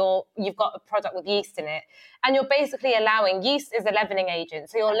when you've got a product with yeast in it, and you're basically allowing, yeast is a leavening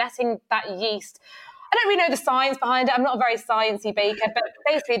agent, so you're letting that yeast, I don't really know the science behind it, I'm not a very sciencey baker, but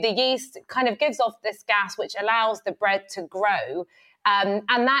basically the yeast kind of gives off this gas which allows the bread to grow, and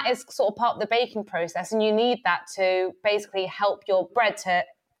that is sort of part of the baking process, and you need that to basically help your bread to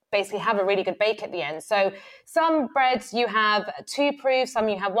basically have a really good bake at the end. So some breads you have 2 proof, some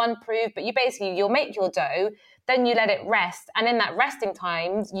you have 1 proof, but you'll make your dough, then you let it rest, and in that resting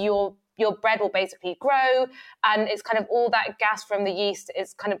time, your bread will basically grow, and it's kind of all that gas from the yeast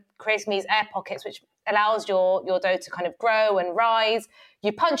is kind of creating these air pockets, which allows your dough to kind of grow and rise.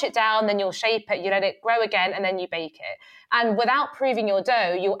 You punch it down, then you'll shape it, you let it grow again, and then you bake it. And without proving your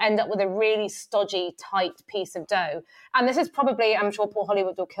dough, you'll end up with a really stodgy, tight piece of dough. And this is probably, I'm sure Paul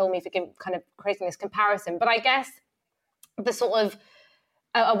Hollywood will kill me for kind of creating this comparison, but I guess the sort of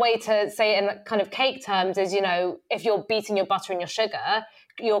a way to say it in kind of cake terms is, if you're beating your butter and your sugar,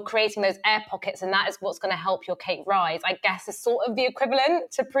 you're creating those air pockets, and that is what's going to help your cake rise, I guess, is sort of the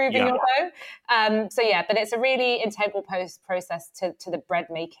equivalent to proving your dough. But it's a really integral process to the bread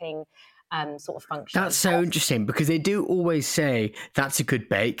making sort of function. That's so interesting, because they do always say that's a good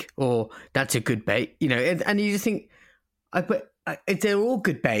bake or that's a good bake, and you just think, they're all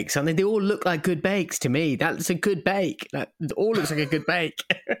good bakes, aren't they? They all look like good bakes to me. That's a good bake. That all looks like a good bake.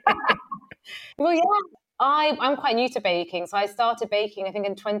 Well, yeah, I'm quite new to baking. So I started baking, I think,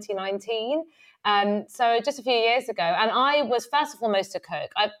 in 2019. So just a few years ago. And I was first and foremost a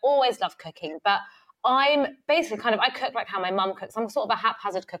cook. I've always loved cooking, but I'm basically I cook like how my mum cooks. I'm sort of a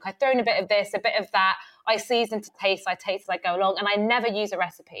haphazard cook. I throw in a bit of this, a bit of that. I season to taste. I taste as I go along, and I never use a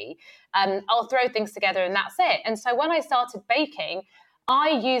recipe. I'll throw things together, and that's it. And so when I started baking, I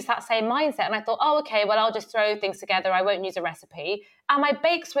used that same mindset, and I thought, oh, okay, well, I'll just throw things together. I won't use a recipe. And my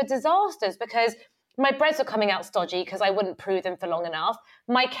bakes were disasters because my breads were coming out stodgy because I wouldn't prove them for long enough.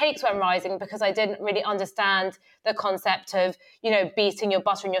 My cakes weren't rising because I didn't really understand the concept of, beating your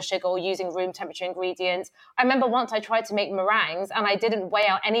butter and your sugar or using room temperature ingredients. I remember once I tried to make meringues and I didn't weigh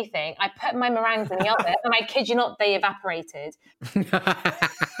out anything. I put my meringues in the oven and I kid you not, they evaporated.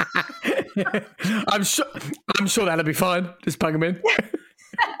 I'm sure that'll be fine. Just plug them in.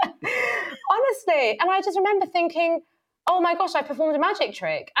 Honestly. And I just remember thinking, oh my gosh, I performed a magic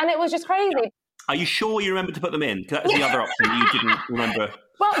trick. And it was just crazy. Are you sure you remembered to put them in? Because that was the other option you didn't remember.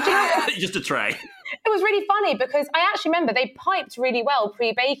 Well, do you know what? Just a tray. It was really funny because I actually remember they piped really well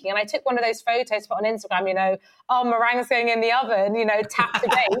pre-baking, and I took one of those photos to put on Instagram, meringues going in the oven, tap to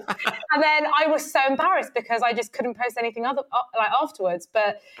bake. And then I was so embarrassed because I just couldn't post anything afterwards.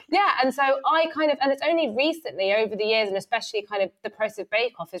 But yeah, and so and it's only recently over the years, and especially kind of the process of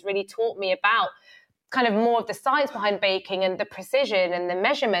Bake Off has really taught me about kind of more of the science behind baking and the precision and the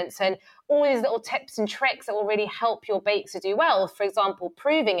measurements and all these little tips and tricks that will really help your bakes to do well. For example,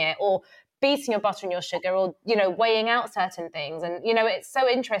 proving it or beating your butter and your sugar or, weighing out certain things. And, it's so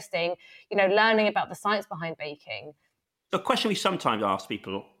interesting, learning about the science behind baking. A question we sometimes ask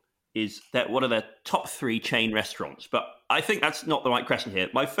people is that what are their top 3 chain restaurants? But I think that's not the right question here.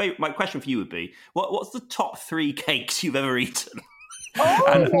 My question for you would be, what's the top 3 cakes you've ever eaten?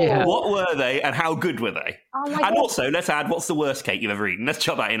 What were they and how good were they? And also, let's add, what's the worst cake you've ever eaten? Let's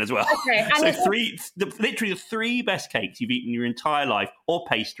chop that in as well. Okay, so literally the 3 best cakes you've eaten in your entire life, or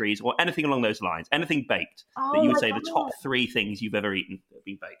pastries, or anything along those lines, anything baked, that you would say the top 3 things you've ever eaten that have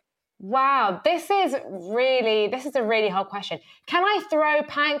been baked. Wow, this is a really hard question. Can I throw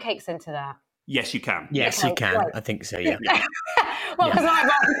pancakes into that? Yes, you can. Yes, you can. Right. I think so, yeah. Well, because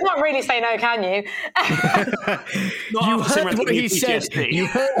you can't really say no, can you? You heard what he said. You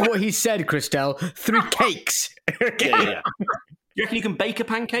heard what he said, Christelle. 3 cakes. Yeah. You reckon you can bake a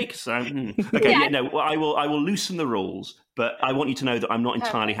pancake? Okay, I will loosen the rules, but I want you to know that I'm not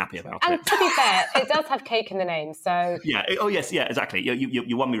entirely happy about it. And to be fair, it does have cake in the name, so... Yeah, exactly.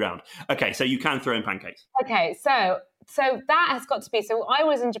 You won me round. Okay, so you can throw in pancakes. Okay, so that has got to be... So I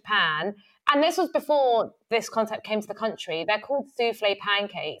was in Japan, and this was before this concept came to the country. They're called souffle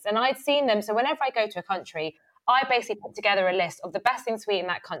pancakes, and I'd seen them. So whenever I go to a country, I basically put together a list of the best things to eat in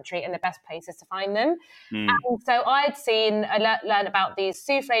that country and the best places to find them. And so I'd learned about these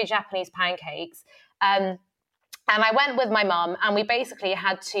souffle Japanese pancakes. And I went with my mum, and we basically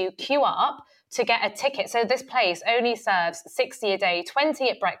had to queue up to get a ticket. So this place only serves 60 a day, 20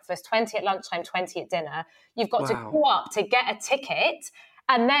 at breakfast, 20 at lunchtime, 20 at dinner. You've got to queue up to get a ticket.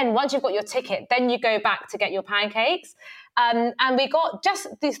 And then once you've got your ticket, then you go back to get your pancakes. And we got just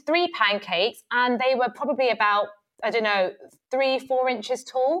these 3 pancakes, and they were probably about, 3-4 inches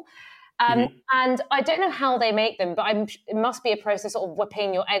tall. And I don't know how they make them, but it must be a process of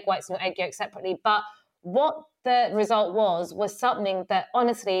whipping your egg whites and your egg yolks separately. But what the result was something that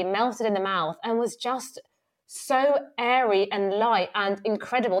honestly melted in the mouth and was just so airy and light and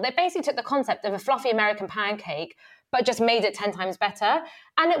incredible. They basically took the concept of a fluffy American pancake, but just made it 10 times better.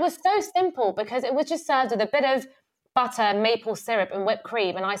 And it was so simple because it was just served with a bit of butter, maple syrup, and whipped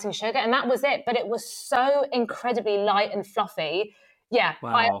cream and icing sugar, and that was it. But it was so incredibly light and fluffy. Yeah,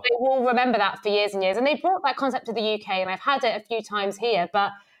 wow. I will remember that for years and years. And they brought that concept to the UK, and I've had it a few times here,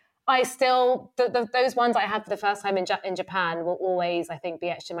 but I still, those ones I had for the first time in Japan will always, I think, be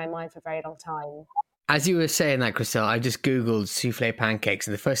etched in my mind for a very long time. As you were saying that, Christelle, I just Googled souffle pancakes,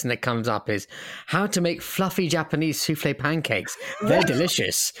 and the first thing that comes up is how to make fluffy Japanese souffle pancakes. They're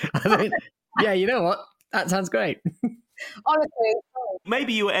delicious. Yeah, you know what? That sounds great. Honestly.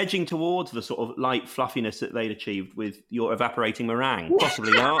 Maybe you were edging towards the sort of light fluffiness that they'd achieved with your evaporating meringue.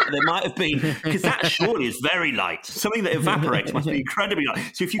 Possibly not. There might have been, because that surely is very light. Something that evaporates must be incredibly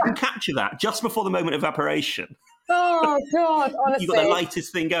light. So if you can capture that just before the moment of evaporation. Oh, God, honestly. You've got the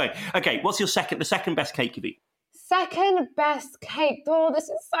lightest thing going. Okay, what's the second best cake you've eaten? Second best cake. Oh, this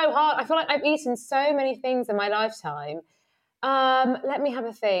is so hard. I feel like I've eaten so many things in my lifetime. Let me have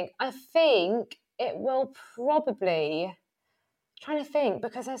a think. I think it will probably... trying to think,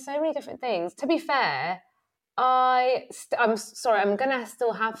 because there's so many different things. To be fair, I'm sorry, I'm going to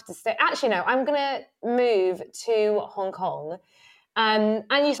still have to stay. Actually, no, I'm going to move to Hong Kong. And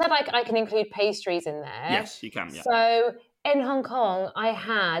you said I can include pastries in there. Yes, you can, yeah. So in Hong Kong, I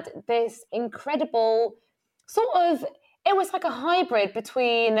had this incredible sort of, it was like a hybrid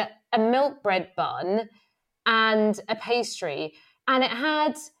between a milk bread bun and a pastry. And it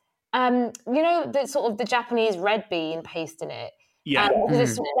had, the sort of the Japanese red bean paste in it. Yeah.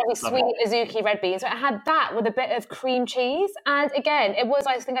 This really sweet Azuki red bean. So it had that with a bit of cream cheese. And again, it was,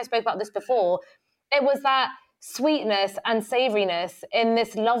 I think I spoke about this before, it was that sweetness and savouriness in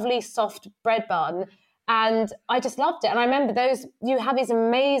this lovely soft bread bun. And I just loved it. And I remember you have these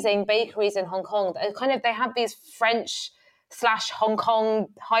amazing bakeries in Hong Kong that they have these French / Hong Kong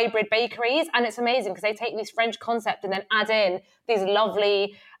hybrid bakeries. And it's amazing because they take these French concepts and then add in these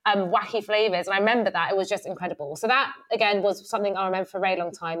lovely wacky flavours. And I remember that. It was just incredible. So that, again, was something I remember for a very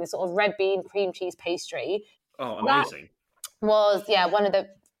long time, this sort of red bean cream cheese pastry. Oh, amazing. That was, one of the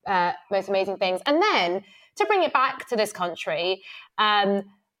most amazing things. And then, to bring it back to this country, it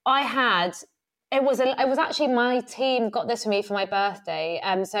was actually my team got this for me for my birthday.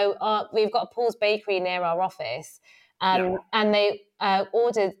 So we've got a Paul's Bakery near our office. And they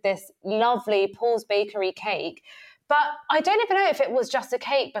ordered this lovely Paul's Bakery cake. But I don't even know if it was just a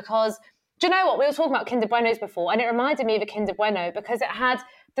cake because, do you know what? We were talking about Kinder Buenos before, and it reminded me of a Kinder Bueno because it had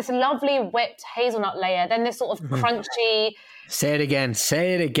this lovely whipped hazelnut layer, then this sort of crunchy... Say it again.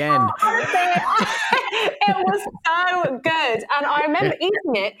 Oh, honestly, it was so good. And I remember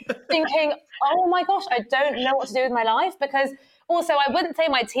eating it thinking, oh my gosh, I don't know what to do with my life because... Also, I wouldn't say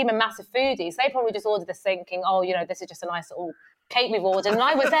my team are massive foodies. They probably just ordered this thinking, this is just a nice little cake we've ordered. And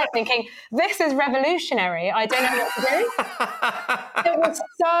I was there thinking, this is revolutionary. I don't know what to do. It was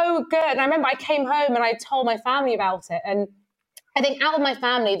so good. And I remember I came home and I told my family about it. And I think out of my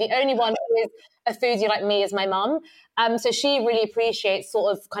family, the only one who is a foodie like me is my mum. So she really appreciates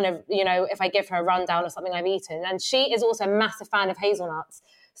sort of if I give her a rundown of something I've eaten. And she is also a massive fan of hazelnuts.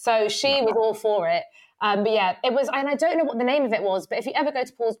 So she was all for it. But yeah, it was, and I don't know what the name of it was, but if you ever go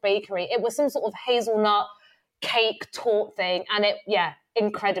to Paul's Bakery, it was some sort of hazelnut cake tort thing. And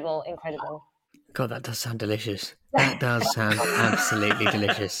incredible. God, that does sound delicious. That does sound absolutely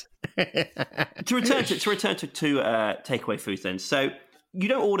delicious. To return to takeaway foods then. So you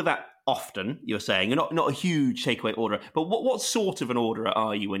don't order that often, you're saying. You're not a huge takeaway orderer. But what sort of an orderer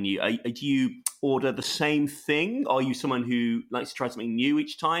are you when do you order the same thing? Are you someone who likes to try something new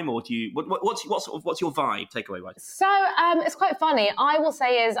each time? Or do you what's your vibe takeaway wise? So it's quite funny. I will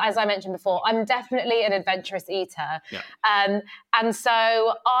say as I mentioned before, I'm definitely an adventurous eater. Yeah. And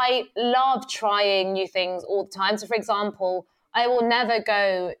so I love trying new things all the time. So for example, I will never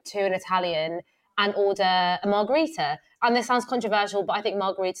go to an Italian and order a margarita. And this sounds controversial, but I think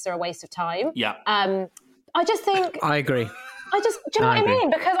margaritas are a waste of time. Yeah. I just think... I agree. Do you know what I mean?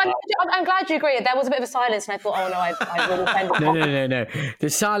 Because I'm glad you agree. There was a bit of a silence and I thought, oh no, I really offended. No. The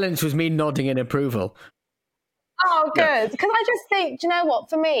silence was me nodding in approval. Oh, good. Because I just think, do you know what?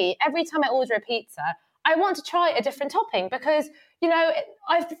 For me, every time I order a pizza, I want to try a different topping because,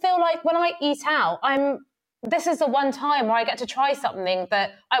 I feel like when I eat out, this is the one time where I get to try something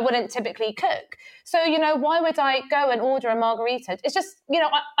that I wouldn't typically cook. So, why would I go and order a margarita? It's just,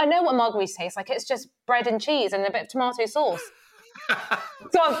 I know what margaritas taste like. It's just bread and cheese and a bit of tomato sauce.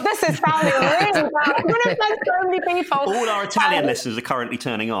 So this is sounding really bad. I'm going to offend so many people. All our Italian listeners are currently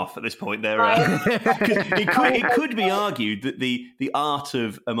turning off at this point. It could be argued that the art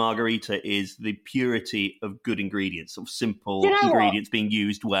of a margarita is the purity of good ingredients, sort of simple ingredients being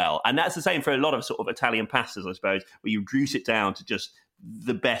used well. And that's the same for a lot of sort of Italian pastas, I suppose, where you reduce it down to just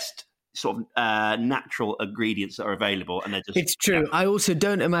the best sort of natural ingredients that are available, and they're just... It's true. I also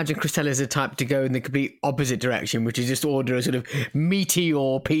don't imagine Christella is the type to go in the complete opposite direction, which is just order a sort of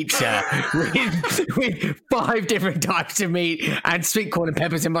meteor pizza with 5 different types of meat and sweet corn and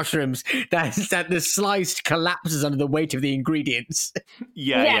peppers and mushrooms that the slice collapses under the weight of the ingredients.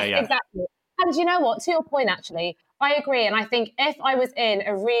 Yeah, exactly. And you know what? To your point, actually, I agree. And I think if I was in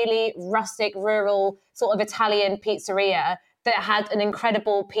a really rustic, rural sort of Italian pizzeria, that had an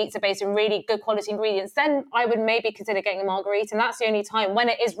incredible pizza based on really good quality ingredients, then I would maybe consider getting a margarita. And that's the only time when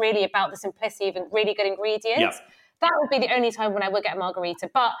it is really about the simplicity of really good ingredients. Yeah. That would be the only time when I would get a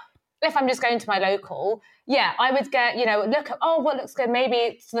margarita. But if I'm just going to my local, I would get, look at, what looks good. Maybe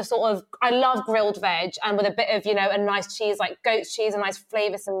it's the sort of, I love grilled veg and with a bit of, a nice cheese, like goat's cheese, a nice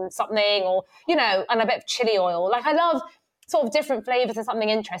flavour, something, or, and a bit of chili oil. Like I love sort of different flavours and something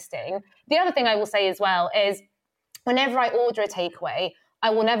interesting. The other thing I will say as well is, whenever I order a takeaway,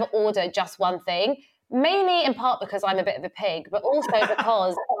 I will never order just one thing, mainly in part because I'm a bit of a pig, but also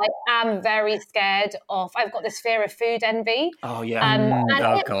because I am very scared I've got this fear of food envy. Oh,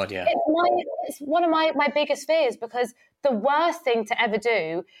 yeah. God, yeah. It's one of my biggest fears, because the worst thing to ever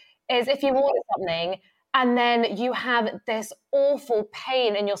do is if you order something and then you have this awful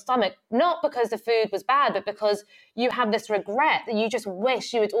pain in your stomach, not because the food was bad, but because you have this regret that you just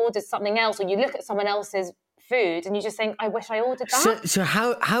wish you had ordered something else, or you look at someone else's food and you just think, I wish I ordered that. So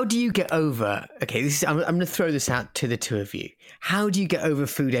how do you get over, okay, I'm going to throw this out to the two of you. How do you get over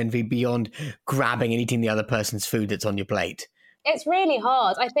food envy beyond grabbing and eating the other person's food that's on your plate? It's really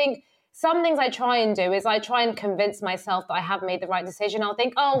hard. I think some things I try and do is I try and convince myself that I have made the right decision. I'll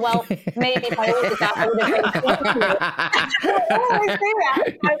think, oh, well, maybe if I ordered that, I would have been I always do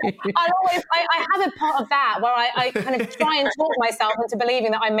that. I have a part of that where I kind of try and talk myself into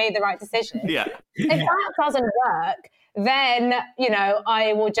believing that I made the right decision. Yeah. If that doesn't work, then,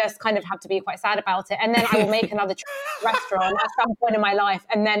 I will just kind of have to be quite sad about it. And then I will make another restaurant at some point in my life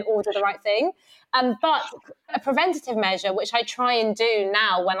and then order the right thing. But a preventative measure, which I try and do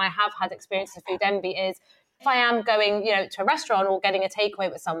now when I have had experiences of food envy, is if I am going, to a restaurant or getting a takeaway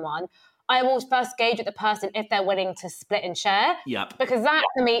with someone, I will first gauge with the person if they're willing to split and share. Yep. Because that,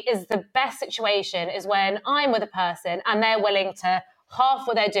 for me, is the best situation, is when I'm with a person and they're willing to half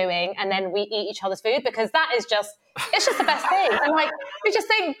what they're doing and then we eat each other's food, because it's just the best thing. And we just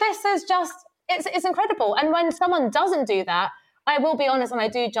think this is just, it's incredible. And when someone doesn't do that, I will be honest, and I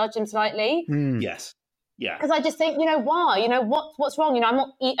do judge them slightly. Yes. Yeah. Because I just think, why? What's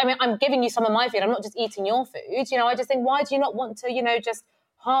wrong? I'm giving you some of my food. I'm not just eating your food. I just think, why do you not want to, just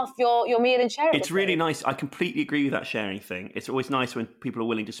half your meal and share it? It's really nice. I completely agree with that sharing thing. It's always nice when people are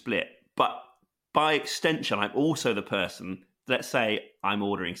willing to split. But by extension, I'm also the person, let's say I'm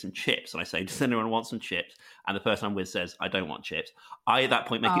ordering some chips and I say, does anyone want some chips? And the person I'm with says, I don't want chips. I, at that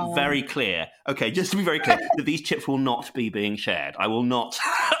point, make it very clear, okay, just to be very clear, that these chips will not be being shared. I will not.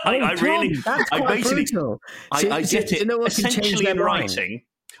 I basically get it essentially in writing.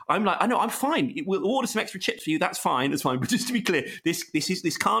 I'm like, I know, I'm fine. We'll order some extra chips for you. That's fine. That's fine. But just to be clear, this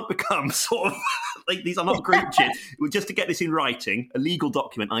can't become sort of like, these are not group chips. Just to get this in writing, a legal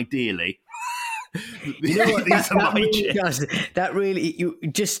document, ideally. That really, you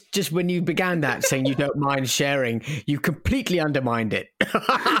just when you began that saying you don't mind sharing, you completely undermined it.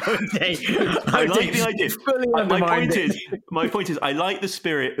 I like the idea. My point is, I like the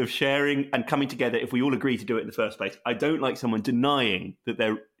spirit of sharing and coming together if we all agree to do it in the first place. I don't like someone denying that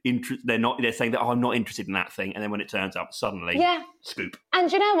they're saying that, I'm not interested in that thing, and then when it turns up, suddenly, scoop. And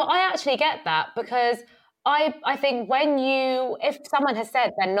you know what? I actually get that, because I think if someone has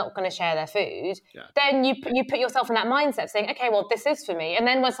said they're not going to share their food, then you put yourself in that mindset saying, okay, well, this is for me. And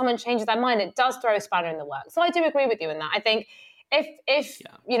then when someone changes their mind, it does throw a spanner in the works. So I do agree with you in that. I think if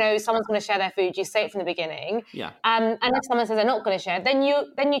someone's going to share their food, you say it from the beginning. Yeah. And if someone says they're not going to share, then you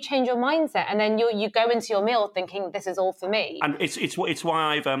change your mindset, and then you go into your meal thinking this is all for me. And it's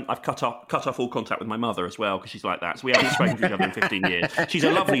why I've cut off all contact with my mother as well, because she's like that. So we haven't spoken to each other in 15 years. She's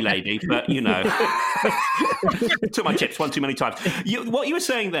a lovely lady, but took my chips one too many times. What you were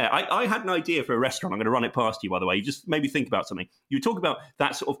saying there, I had an idea for a restaurant. I'm going to run it past you, by the way. You just made me think about something. You talk about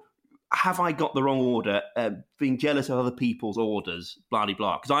that sort of, have I got the wrong order? Being jealous of other people's orders, blah, blah,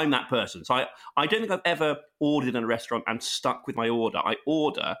 blah. Because I'm that person. So I don't think I've ever ordered in a restaurant and stuck with my order. I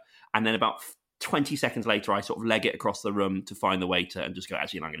order, and then about 20 seconds later, I sort of leg it across the room to find the waiter and just go,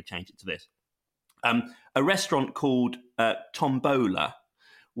 actually, I'm going to change it to this. A restaurant called Tombola,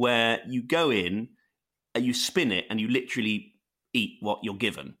 where you go in, you spin it, and you literally eat what you're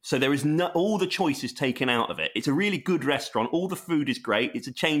given. So there is all the choices taken out of it. It's a really good restaurant. All the food is great. It's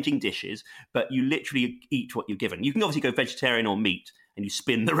a changing dishes, but you literally eat what you're given. You can obviously go vegetarian or meat, and you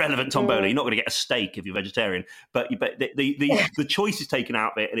spin the relevant tombola. You're not going to get a steak if you're vegetarian, but the choice is taken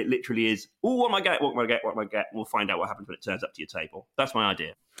out of it, and it literally is, what am I get? What am I get? What am I get? And we'll find out what happens when it turns up to your table. That's my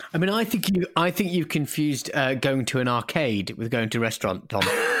idea. I mean, I think you confused going to an arcade with going to a restaurant, Tom.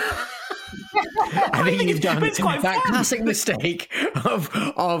 I think you've done that classic mistake of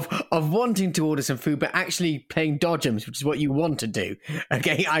wanting to order some food, but actually playing dodgems, which is what you want to do.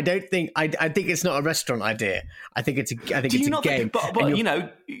 Okay, I think it's not a restaurant idea. I think it's a game. But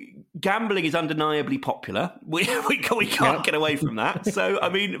gambling is undeniably popular. We can't get away from that. So I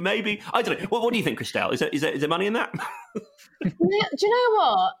mean, maybe I don't know. What do you think, Christelle? Is there money in that? Do you know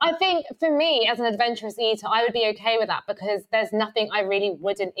what? I think for me, as an adventurous eater, I would be okay with that because there's nothing I really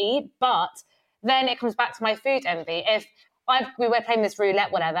wouldn't eat. But then it comes back to my food envy. If we were playing this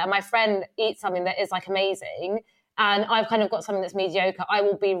roulette, whatever, and my friend eats something that is like amazing, and I've kind of got something that's mediocre, I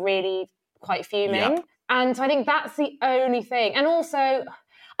will be really quite fuming. Yep. And so I think that's the only thing. And also,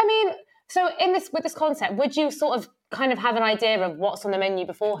 I mean, so with this concept, would you sort of kind of have an idea of what's on the menu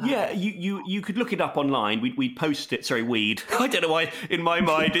beforehand? Yeah, you could look it up online. We'd post it. Sorry, we'd. I don't know why in my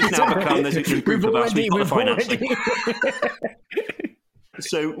mind it's now become there's a group of us. We've got the financing.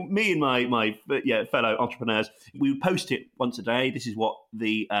 So me and my fellow entrepreneurs, we would post it once a day. This is what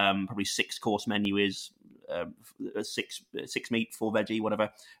the probably 6-course menu is. 6 meat, 4 veggie, whatever,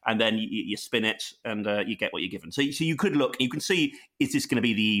 and then you spin it and you get what you're given. So you could look, you can see, is this going to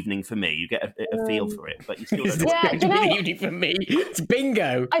be the evening for me? You get a feel for it, but you still don't know. It's going to be the evening for me. It's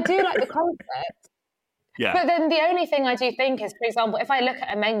bingo. I do like the concept. Yeah. But then the only thing I do think is, for example, if I look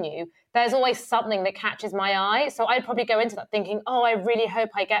at a menu, there's always something that catches my eye. So I'd probably go into that thinking, oh, I really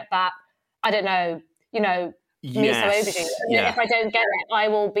hope I get that, I don't know, miso aubergine. Yeah. If I don't get it, I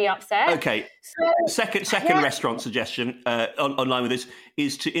will be upset. Okay. So, second restaurant suggestion online with this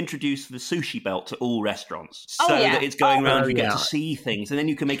is to introduce the sushi belt to all restaurants, so that it's going around. You get to see things, and then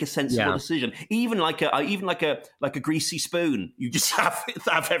you can make a sensible decision. Even like a greasy spoon. You just have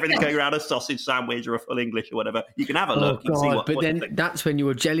everything going around, a sausage sandwich or a full English or whatever. You can have a look. You can see then that's when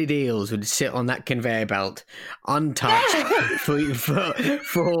your jellied eels would sit on that conveyor belt, untouched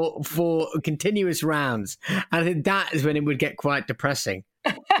for continuous rounds. And I think that is when it would get quite depressing.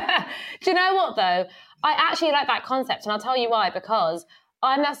 Do you know what, though? I actually like that concept, and I'll tell you why. Because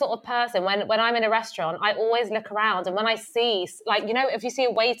I'm that sort of person, when I'm in a restaurant, I always look around, and when I see, if you see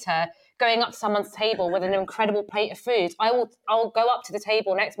a waiter going up to someone's table with an incredible plate of food, I'll go up to the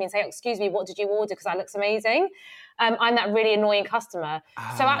table next to me and say, excuse me, what did you order? Because that looks amazing. I'm that really annoying customer.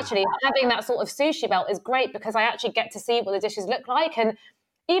 So actually, having that sort of sushi belt is great because I actually get to see what the dishes look like. And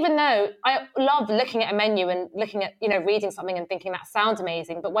even though I love looking at a menu and looking at, reading something and thinking that sounds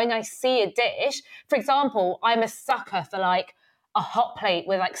amazing, but when I see a dish, for example, I'm a sucker for like a hot plate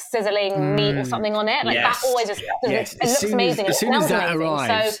with like sizzling meat or something on it. Like that always just it looks amazing. As soon as that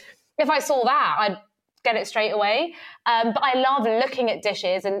arrives. So if I saw that, I'd get it straight away. But I love looking at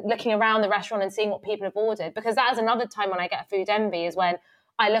dishes and looking around the restaurant and seeing what people have ordered, because that is another time when I get food envy, is when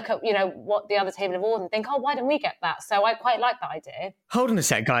I look at, what the other table have ordered and think, oh, why didn't we get that? So I quite like that idea. Hold on a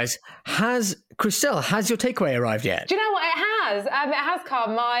sec, guys. Christelle, has your takeaway arrived yet? Do you know what? It has. It has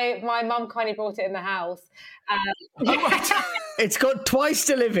come. My mum kindly brought it in the house. It's got twice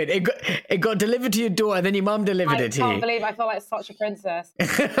delivered. It got delivered to your door, and then your mum delivered it to you. I can't believe I felt like such a princess.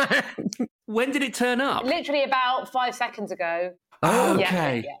 When did it turn up? Literally about 5 seconds ago. Oh,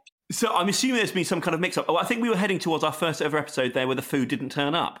 okay. Yeah. So I'm assuming there's been some kind of mix-up. Oh, I think we were heading towards our first ever episode there where the food didn't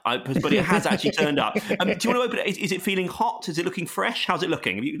turn up, but it has actually turned up. Do you want to open it? Is it feeling hot? Is it looking fresh? How's it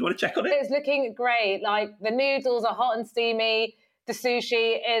looking? Do you want to check on it? It's looking great. Like, the noodles are hot and steamy. The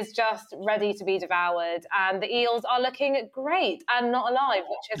sushi is just ready to be devoured. And the eels are looking great and not alive,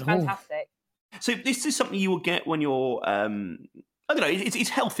 which is fantastic. So this is something you will get when you're... I don't know. It's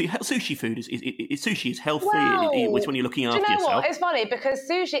healthy. Sushi food sushi is healthy. It's when you're looking after yourself. Do you know what? It's funny because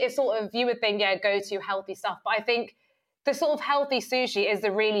sushi is sort of, you would think, go to healthy stuff. But I think the sort of healthy sushi is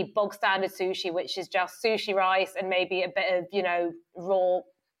the really bog standard sushi, which is just sushi rice and maybe a bit of, raw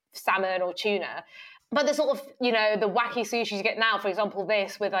salmon or tuna. But the sort of, the wacky sushi you get now, for example,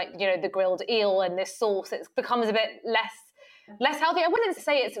 this with the grilled eel and this sauce, it becomes a bit less healthy. I wouldn't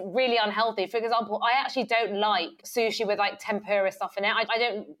say it's really unhealthy. For example, I actually don't like sushi with tempura stuff in it. I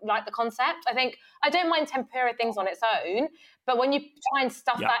don't like the concept. I don't mind tempura things on its own, but when you try and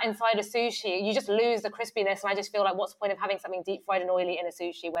stuff that inside a sushi, you just lose the crispiness. And I just feel like, what's the point of having something deep fried and oily in a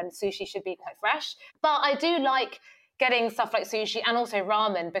sushi when sushi should be quite fresh? But I do like getting stuff like sushi and also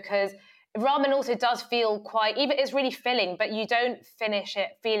ramen, because ramen also does feel quite, even it's really filling, but you don't finish it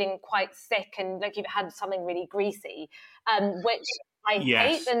feeling quite sick and like you've had something really greasy, which I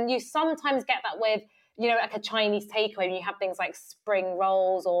hate. And you sometimes get that with, like a Chinese takeaway when you have things like spring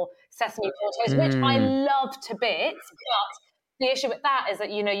rolls or sesame potatoes, which I love to bits. But the issue with that is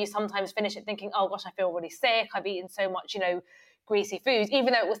that, you sometimes finish it thinking, oh gosh, I feel really sick. I've eaten so much, greasy food,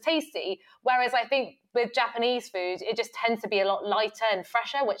 even though it was tasty. Whereas I think with Japanese food, it just tends to be a lot lighter and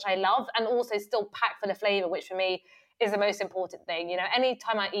fresher, which I love, and also still packed full of flavor, which for me is the most important thing. You know,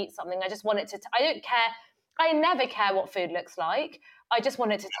 anytime I eat something, I just want it to, I don't care. I never care what food looks like. I just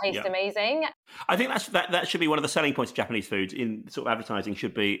want it to taste amazing. I think that should be one of the selling points of Japanese food in sort of advertising,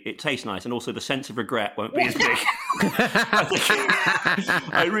 should be it tastes nice, and also the sense of regret won't be as big.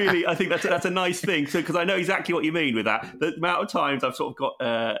 I think that's a nice thing, because I know exactly what you mean with that. The amount of times I've sort of got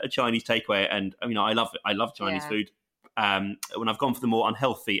a Chinese takeaway, and I mean, I love Chinese food. When I've gone for the more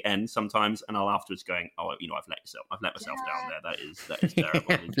unhealthy end sometimes, and I'll afterwards going, oh, you know, I've let myself down there. That is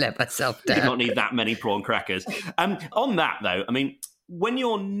terrible. I've let myself down. I do not need that many prawn crackers. On that though, I mean, when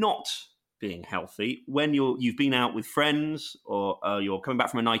you're not being healthy, when you've been out with friends, or you're coming back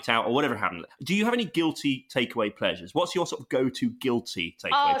from a night out, or whatever happened, do you have any guilty takeaway pleasures? What's your sort of go-to guilty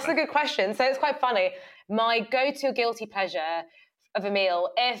takeaway? Oh, that's a good question. So it's quite funny. My go-to guilty pleasure of a meal,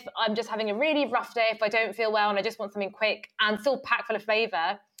 if I'm just having a really rough day, if I don't feel well and I just want something quick and still packed full of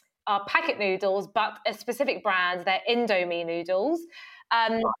flavour, are packet noodles, but a specific brand. They're Indomie noodles.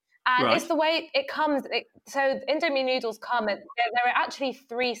 It's the way it comes. So Indomie noodles come, and there are actually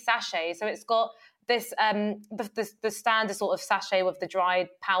 3 sachets. So it's got this, the standard sort of sachet with the dried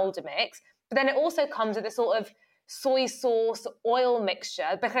powder mix, but then it also comes with this sort of soy sauce oil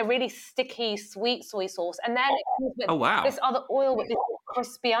mixture, like a really sticky, sweet soy sauce. And then it comes with this other oil with these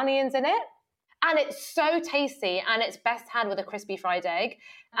crispy onions in it. And it's so tasty, and it's best had with a crispy fried egg.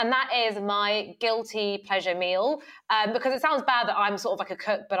 And that is my guilty pleasure meal, because it sounds bad that I'm sort of like a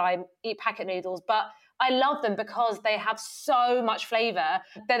cook, but I eat packet noodles. But I love them because they have so much flavour.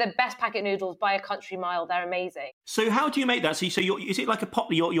 They're the best packet noodles by a country mile. They're amazing. So how do you make that? So is it like a pot?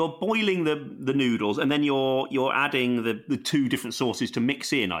 You're boiling the noodles, and then you're adding the 2 different sauces to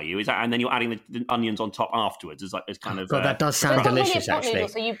mix in, are you? Is that, and then you're adding the onions on top afterwards? God, that does sound delicious, actually. Noodle,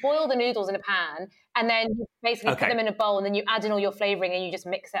 so you boil the noodles in a pan, and then you basically put them in a bowl, and then you add in all your flavouring, and you just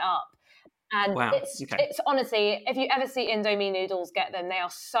mix it up. And it's honestly, if you ever see Indomie noodles, get them. They are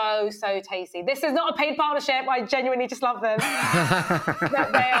so, so tasty. This is not a paid partnership. I genuinely just love them.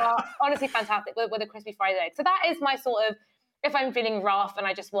 They are honestly fantastic with a crispy fried egg. So that is my sort of, if I'm feeling rough and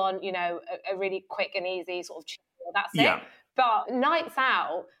I just want, you know, a really quick and easy sort of chill, that's it. But nights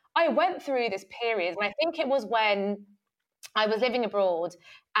out, I went through this period, and I think it was when I was living abroad,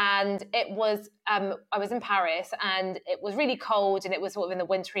 and it was I was in Paris, and it was really cold, and it was sort of in the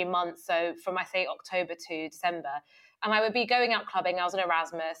wintry months, so from I say October to December, and I would be going out clubbing. I was on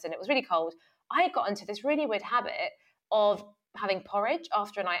Erasmus, and it was really cold. I got into this really weird habit of having porridge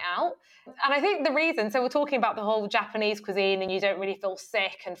after a night out. And I think the reason, so we're talking about the whole Japanese cuisine, and you don't really feel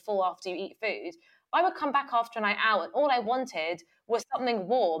sick and full after you eat food. I would come back after a night out, and all I wanted was something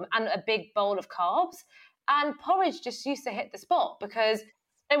warm and a big bowl of carbs. And porridge just used to hit the spot, because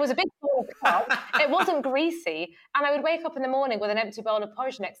it was a big bowl of carbs. It wasn't greasy. And I would wake up in the morning with an empty bowl of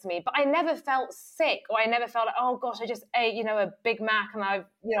porridge next to me, but I never felt sick, or I never felt like, oh gosh, I just ate, you know, a Big Mac and I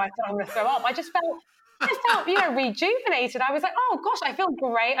thought I'm going to throw up. I felt, you know, rejuvenated. I was like, oh gosh, I feel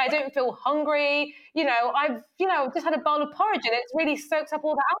great. I don't feel hungry. You know, I've just had a bowl of porridge, and it's really soaked up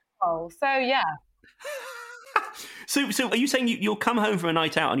all the alcohol. So yeah. So are you saying you'll come home from a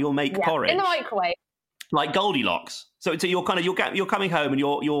night out and you'll make porridge in the microwave, like Goldilocks? So you're coming home, and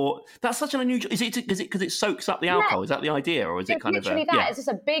you're that's such an unusual. Is it because it soaks up the alcohol? Yeah. Is that the idea, or is it kind of literally that? It's just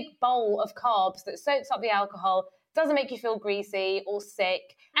a big bowl of carbs that soaks up the alcohol, doesn't make you feel greasy or sick.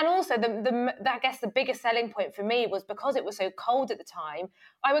 And also, I guess the biggest selling point for me was because it was so cold at the time.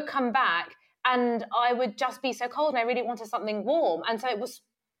 I would come back, and I would just be so cold, and I really wanted something warm, and so it was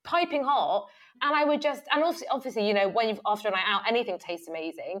piping hot. And I would and also, obviously, you know, after a night out, anything tastes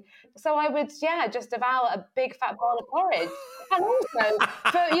amazing. So I would, just devour a big fat bowl of porridge. And also,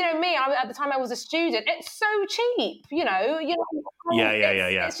 for, you know, me, at the time I was a student, it's so cheap, you know.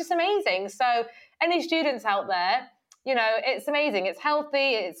 It's just amazing. So any students out there, you know, it's amazing. It's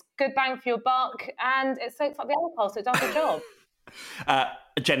healthy, it's good bang for your buck, and it soaks up the alcohol, so it does the job.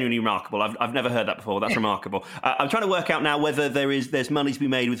 Genuinely remarkable. I've never heard that before. That's remarkable. I'm trying to work out now whether there's money to be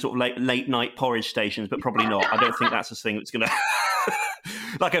made with sort of late night porridge stations, but probably not. I don't think that's a thing that's going to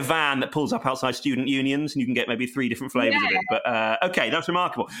like a van that pulls up outside student unions, and you can get maybe 3 different flavours of it. But okay, that's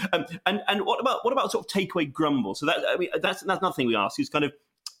remarkable. And what about sort of takeaway grumble? So that's another thing we ask is kind of,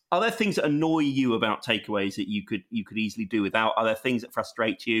 are there things that annoy you about takeaways that you could easily do without? Are there things that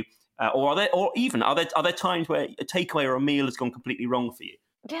frustrate you? Or are there times where a takeaway or a meal has gone completely wrong for you?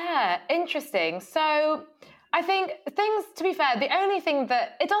 Yeah, interesting. So I think things, to be fair, the only thing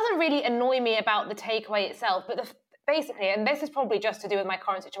that, it doesn't really annoy me about the takeaway itself, but basically, and this is probably just to do with my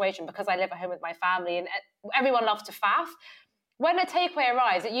current situation because I live at home with my family and everyone loves to faff. when a takeaway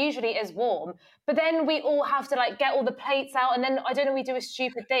arrives, it usually is warm, but then we all have to like get all the plates out, and then I don't know, we do a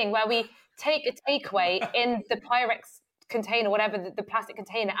stupid thing where we take a takeaway in the Pyrex container, whatever the plastic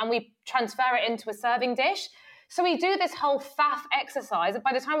container, and we transfer it into a serving dish. So we do this whole faff exercise.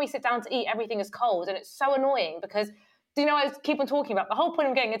 By the time we sit down to eat, everything is cold, and it's so annoying because, I keep on talking about the whole point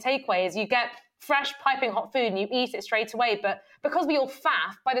of getting a takeaway is you get fresh piping hot food and you eat it straight away. But because we all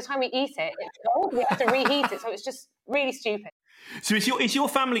faff, by the time we eat it, it's cold. We have to reheat it, so it's just really stupid. So is your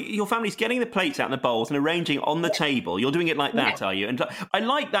family's getting the plates out and the bowls and arranging it on the table? You're doing it like that, are you? And I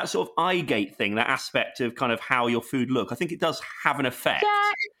like that sort of eye gate thing, that aspect of kind of how your food looks. I think it does have an effect.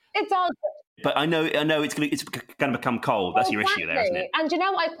 Yeah, it does. But I know it's going to become cold. That's your issue there, isn't it? And do you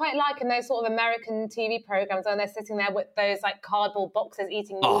know what I quite like in those sort of American TV programs when they're sitting there with those like cardboard boxes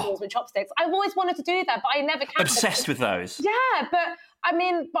eating noodles with chopsticks? I've always wanted to do that, but I never can. Obsessed with those. Yeah, but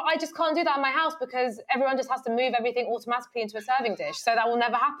I just can't do that in my house because everyone just has to move everything automatically into a serving dish. So that will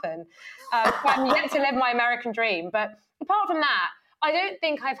never happen. I'm yet to live my American dream. But apart from that, I don't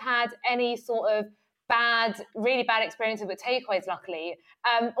think I've had any sort of really bad experiences with takeaways, luckily.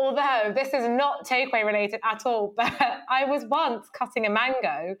 Although this is not takeaway related at all, but I was once cutting a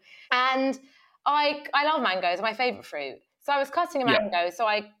mango, and I love mangoes, they're my favourite fruit. So I was cutting a mango, so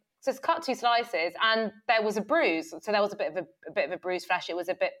I just cut 2 slices, and there was a bruise. So there was a bit of a bruised flesh. It was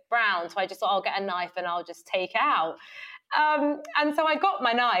a bit brown, so I just thought I'll get a knife and I'll just take it out. And so I got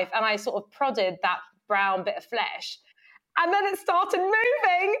my knife and I sort of prodded that brown bit of flesh. And then it started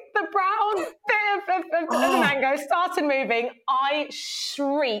moving. The brown bit of the mango started moving. I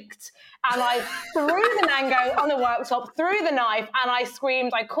shrieked and I threw the mango on the worktop, threw the knife, and I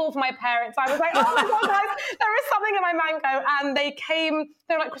screamed. I called for my parents. I was like, oh my God, guys, there is something in my mango. And they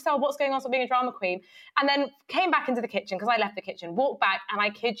were like, Christelle, what's going on? Stop being a drama queen. And then came back into the kitchen because I left the kitchen, walked back, and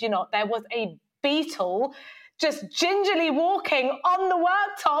I kid you not, there was a beetle just gingerly walking on the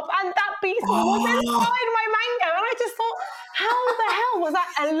worktop, and that beetle was inside my mango. And I just thought, how the hell was that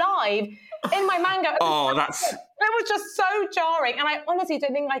alive in my mango? It was just so jarring. And I honestly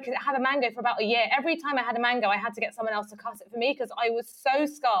don't think I could have a mango for about a year. Every time I had a mango, I had to get someone else to cut it for me because I was so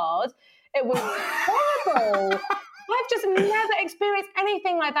scarred. It was horrible. I've just never experienced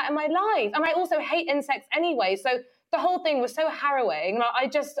anything like that in my life. And I also hate insects anyway. So the whole thing was so harrowing.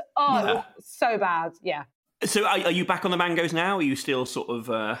 It was so bad. Yeah. So are you back on the mangoes now? Are you still sort of...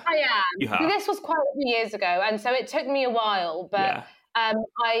 I am. You have? This was quite a few years ago, and so it took me a while, but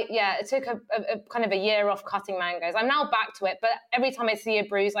it took a kind of a year off cutting mangoes. I'm now back to it, but every time I see a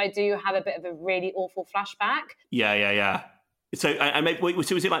bruise, I do have a bit of a really awful flashback. Yeah. So,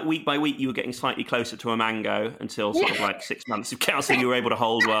 so was it like week by week you were getting slightly closer to a mango until sort of like 6 months of counselling you were able to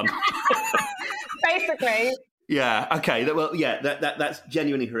hold one? Basically. Yeah. Okay. Well, yeah. That's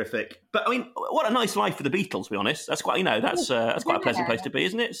genuinely horrific. But I mean, what a nice life for the Beatles. To be honest, that's quite that's quite a pleasant place to be,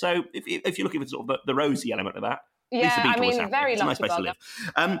 isn't it? So if you're looking for sort of the rosy element of that, yeah, very it's a nice place to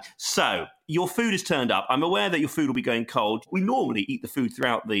live. So your food has turned up. I'm aware that your food will be going cold. We normally eat the food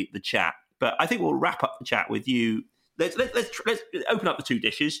throughout the chat, but I think we'll wrap up the chat with you. Let's open up the 2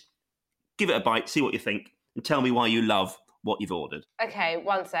 dishes, give it a bite, see what you think, and tell me why you love what you've ordered. Okay,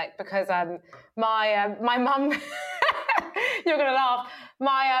 one sec, because my mum, you're going to laugh,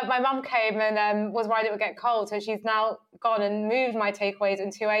 my mum came and was worried it would get cold, so she's now gone and moved my takeaways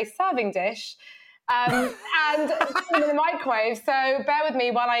into a serving dish and in the microwave, so bear with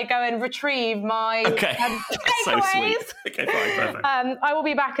me while I go and retrieve my takeaways. So sweet. Okay, fine, perfect. I will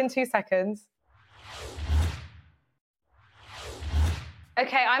be back in 2 seconds.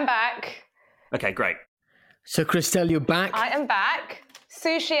 Okay, I'm back. Okay, great. So, Christelle, you're back? I am back.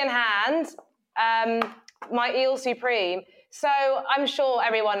 Sushi in hand. My eel supreme. So I'm sure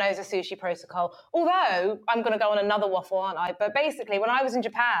everyone knows the sushi protocol. Although, I'm going to go on another waffle, aren't I? But basically, when I was in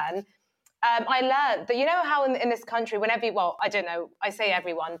Japan, I learned that, you know how in this country, I don't know, I say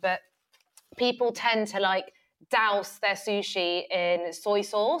everyone, but people tend to douse their sushi in soy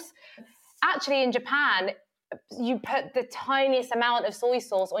sauce. Actually, in Japan, you put the tiniest amount of soy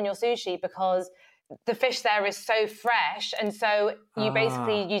sauce on your sushi because the fish there is so fresh, and so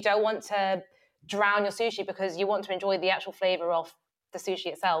you don't want to drown your sushi because you want to enjoy the actual flavour of the sushi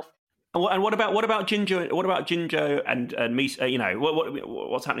itself. And what about ginger? What about ginger and miso?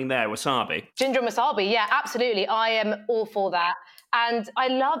 What's happening there? Wasabi. Ginger and wasabi, yeah, absolutely. I am all for that, and I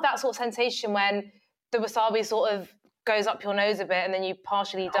love that sort of sensation when the wasabi sort of goes up your nose a bit and then you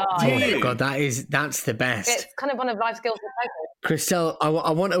partially die. Oh my God, that's the best. It's kind of one of life's guilty pleasures. Christelle, I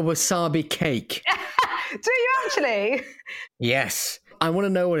want a wasabi cake. Do you actually? Yes. I want to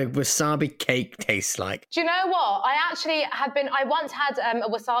know what a wasabi cake tastes like. Do you know what? I once had a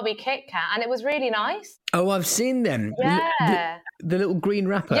wasabi Kit Kat and it was really nice. Oh, I've seen them. Yeah. The little green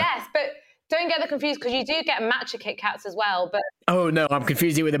wrapper. Yes, but don't get them confused because you do get matcha Kit Kats as well. But oh, no, I'm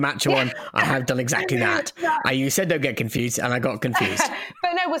confusing it with the matcha one. I have done exactly that. You said don't get confused, and I got confused.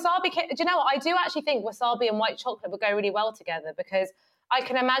 But no, wasabi Kit... Do you know what? I do actually think wasabi and white chocolate would go really well together because I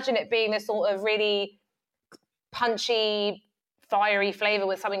can imagine it being this sort of really punchy, fiery flavour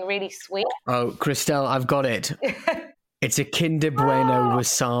with something really sweet. Oh, Christelle, I've got it. It's a Kinder Bueno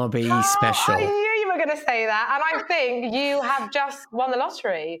wasabi special. I knew you were going to say that, and I think you have just won the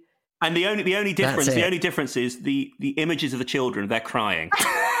lottery. And the only difference is the images of the children, they're crying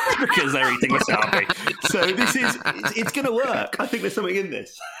because they're eating wasabi. So it's going to work. I think there's something in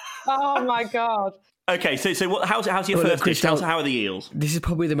this. Oh my God. Okay, so how's your first dish? How are the eels? This is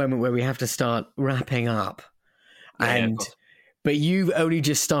probably the moment where we have to start wrapping up. But you've only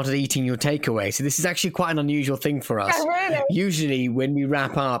just started eating your takeaway, so this is actually quite an unusual thing for us. Oh, really? Usually when we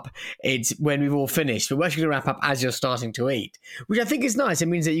wrap up, it's when we've all finished, but we're actually going to wrap up as you're starting to eat, which I think is nice. It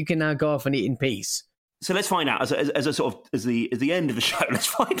means that you can now go off and eat in peace. So let's find out, as the end of the show, let's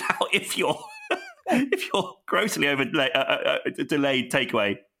find out if your grossly delayed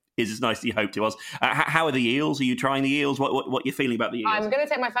takeaway is as nice as you hoped it was. How are the eels? Are you trying the eels? What you're feeling about the eels? I'm going to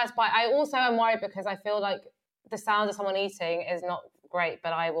take my first bite. I also am worried because I feel like the sound of someone eating is not great,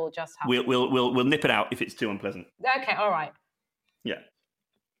 but I will just have. We'll nip it out if it's too unpleasant. Okay, all right. Yeah.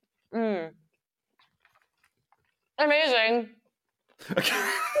 Amazing. Okay.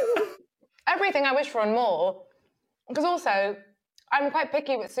 Everything I wish for and more. Because also, I'm quite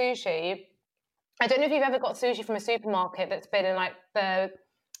picky with sushi. I don't know if you've ever got sushi from a supermarket that's been in like the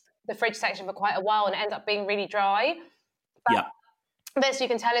fridge section for quite a while and it ends up being really dry. But yeah. This you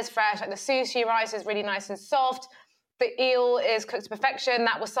can tell is fresh. Like the sushi rice is really nice and soft. The eel is cooked to perfection.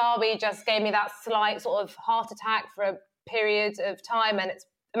 That wasabi just gave me that slight sort of heart attack for a period of time, and it's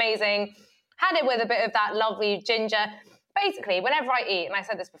amazing. Had it with a bit of that lovely ginger. Basically, whenever I eat, and I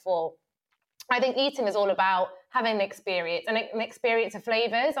said this before, I think eating is all about having an experience of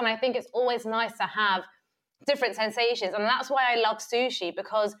flavors, and I think it's always nice to have different sensations, and that's why I love sushi,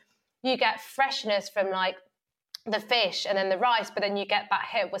 because you get freshness from like the fish and then the rice, but then you get that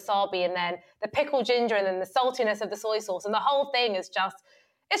hit of wasabi and then the pickled ginger and then the saltiness of the soy sauce, and the whole thing is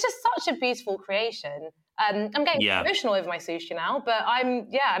it's just such a beautiful creation. I'm getting emotional over my sushi now, but I'm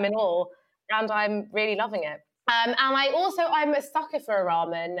in awe and I'm really loving it. And I'm a sucker for a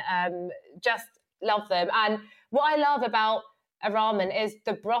ramen, just love them. And what I love about a ramen is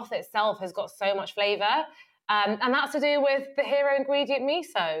the broth itself has got so much flavour, and that's to do with the hero ingredient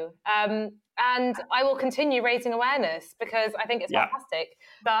miso. And I will continue raising awareness because I think it's fantastic.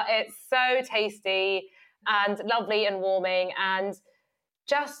 But it's so tasty and lovely and warming and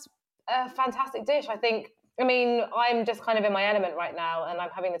just a fantastic dish. I'm just kind of in my element right now and I'm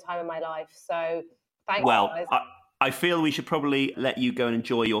having the time of my life. So thank you guys. I feel we should probably let you go and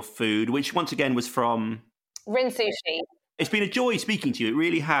enjoy your food, which once again was from Rin Sushi. It's been a joy speaking to you. It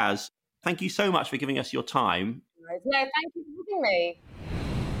really has. Thank you so much for giving us your time. No, thank you for having me.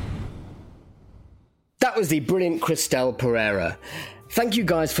 That was the brilliant Christelle Pereira. Thank you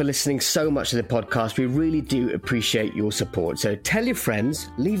guys for listening so much to the podcast. We really do appreciate your support. So tell your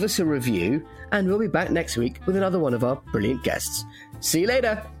friends, leave us a review, and we'll be back next week with another one of our brilliant guests. See you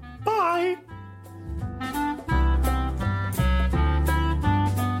later. Bye.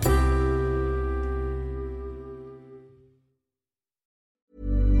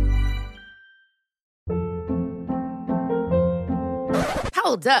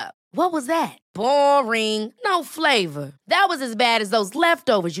 Hold up. What was that? Boring. No flavor. That was as bad as those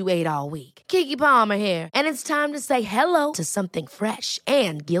leftovers you ate all week. Keke Palmer here, and it's time to say hello to something fresh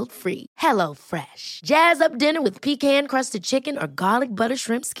and guilt-free. Hello Fresh. Jazz up dinner with pecan-crusted chicken or garlic butter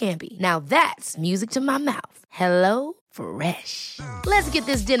shrimp scampi. Now that's music to my mouth. Hello Fresh. Let's get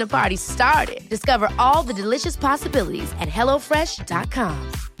this dinner party started. Discover all the delicious possibilities at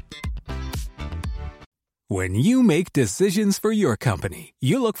hellofresh.com. When you make decisions for your company,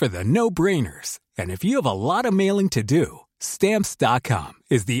 you look for the no-brainers. And if you have a lot of mailing to do, Stamps.com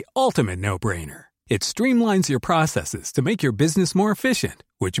is the ultimate no-brainer. It streamlines your processes to make your business more efficient,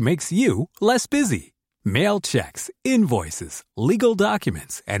 which makes you less busy. Mail checks, invoices, legal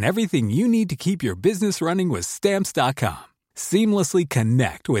documents, and everything you need to keep your business running with Stamps.com. Seamlessly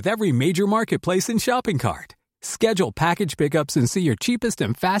connect with every major marketplace and shopping cart. Schedule package pickups and see your cheapest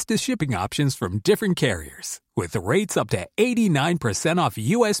and fastest shipping options from different carriers. With rates up to 89% off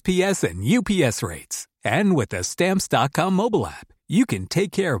USPS and UPS rates. And with the Stamps.com mobile app, you can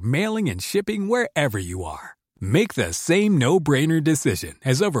take care of mailing and shipping wherever you are. Make the same no-brainer decision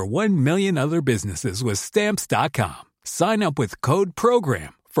as over 1 million other businesses with Stamps.com. Sign up with Code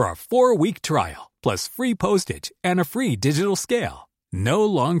PROGRAM for a 4-week trial, plus free postage and a free digital scale. No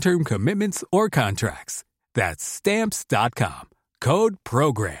long-term commitments or contracts. That's Stamps.com. Code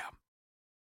PROGRAM.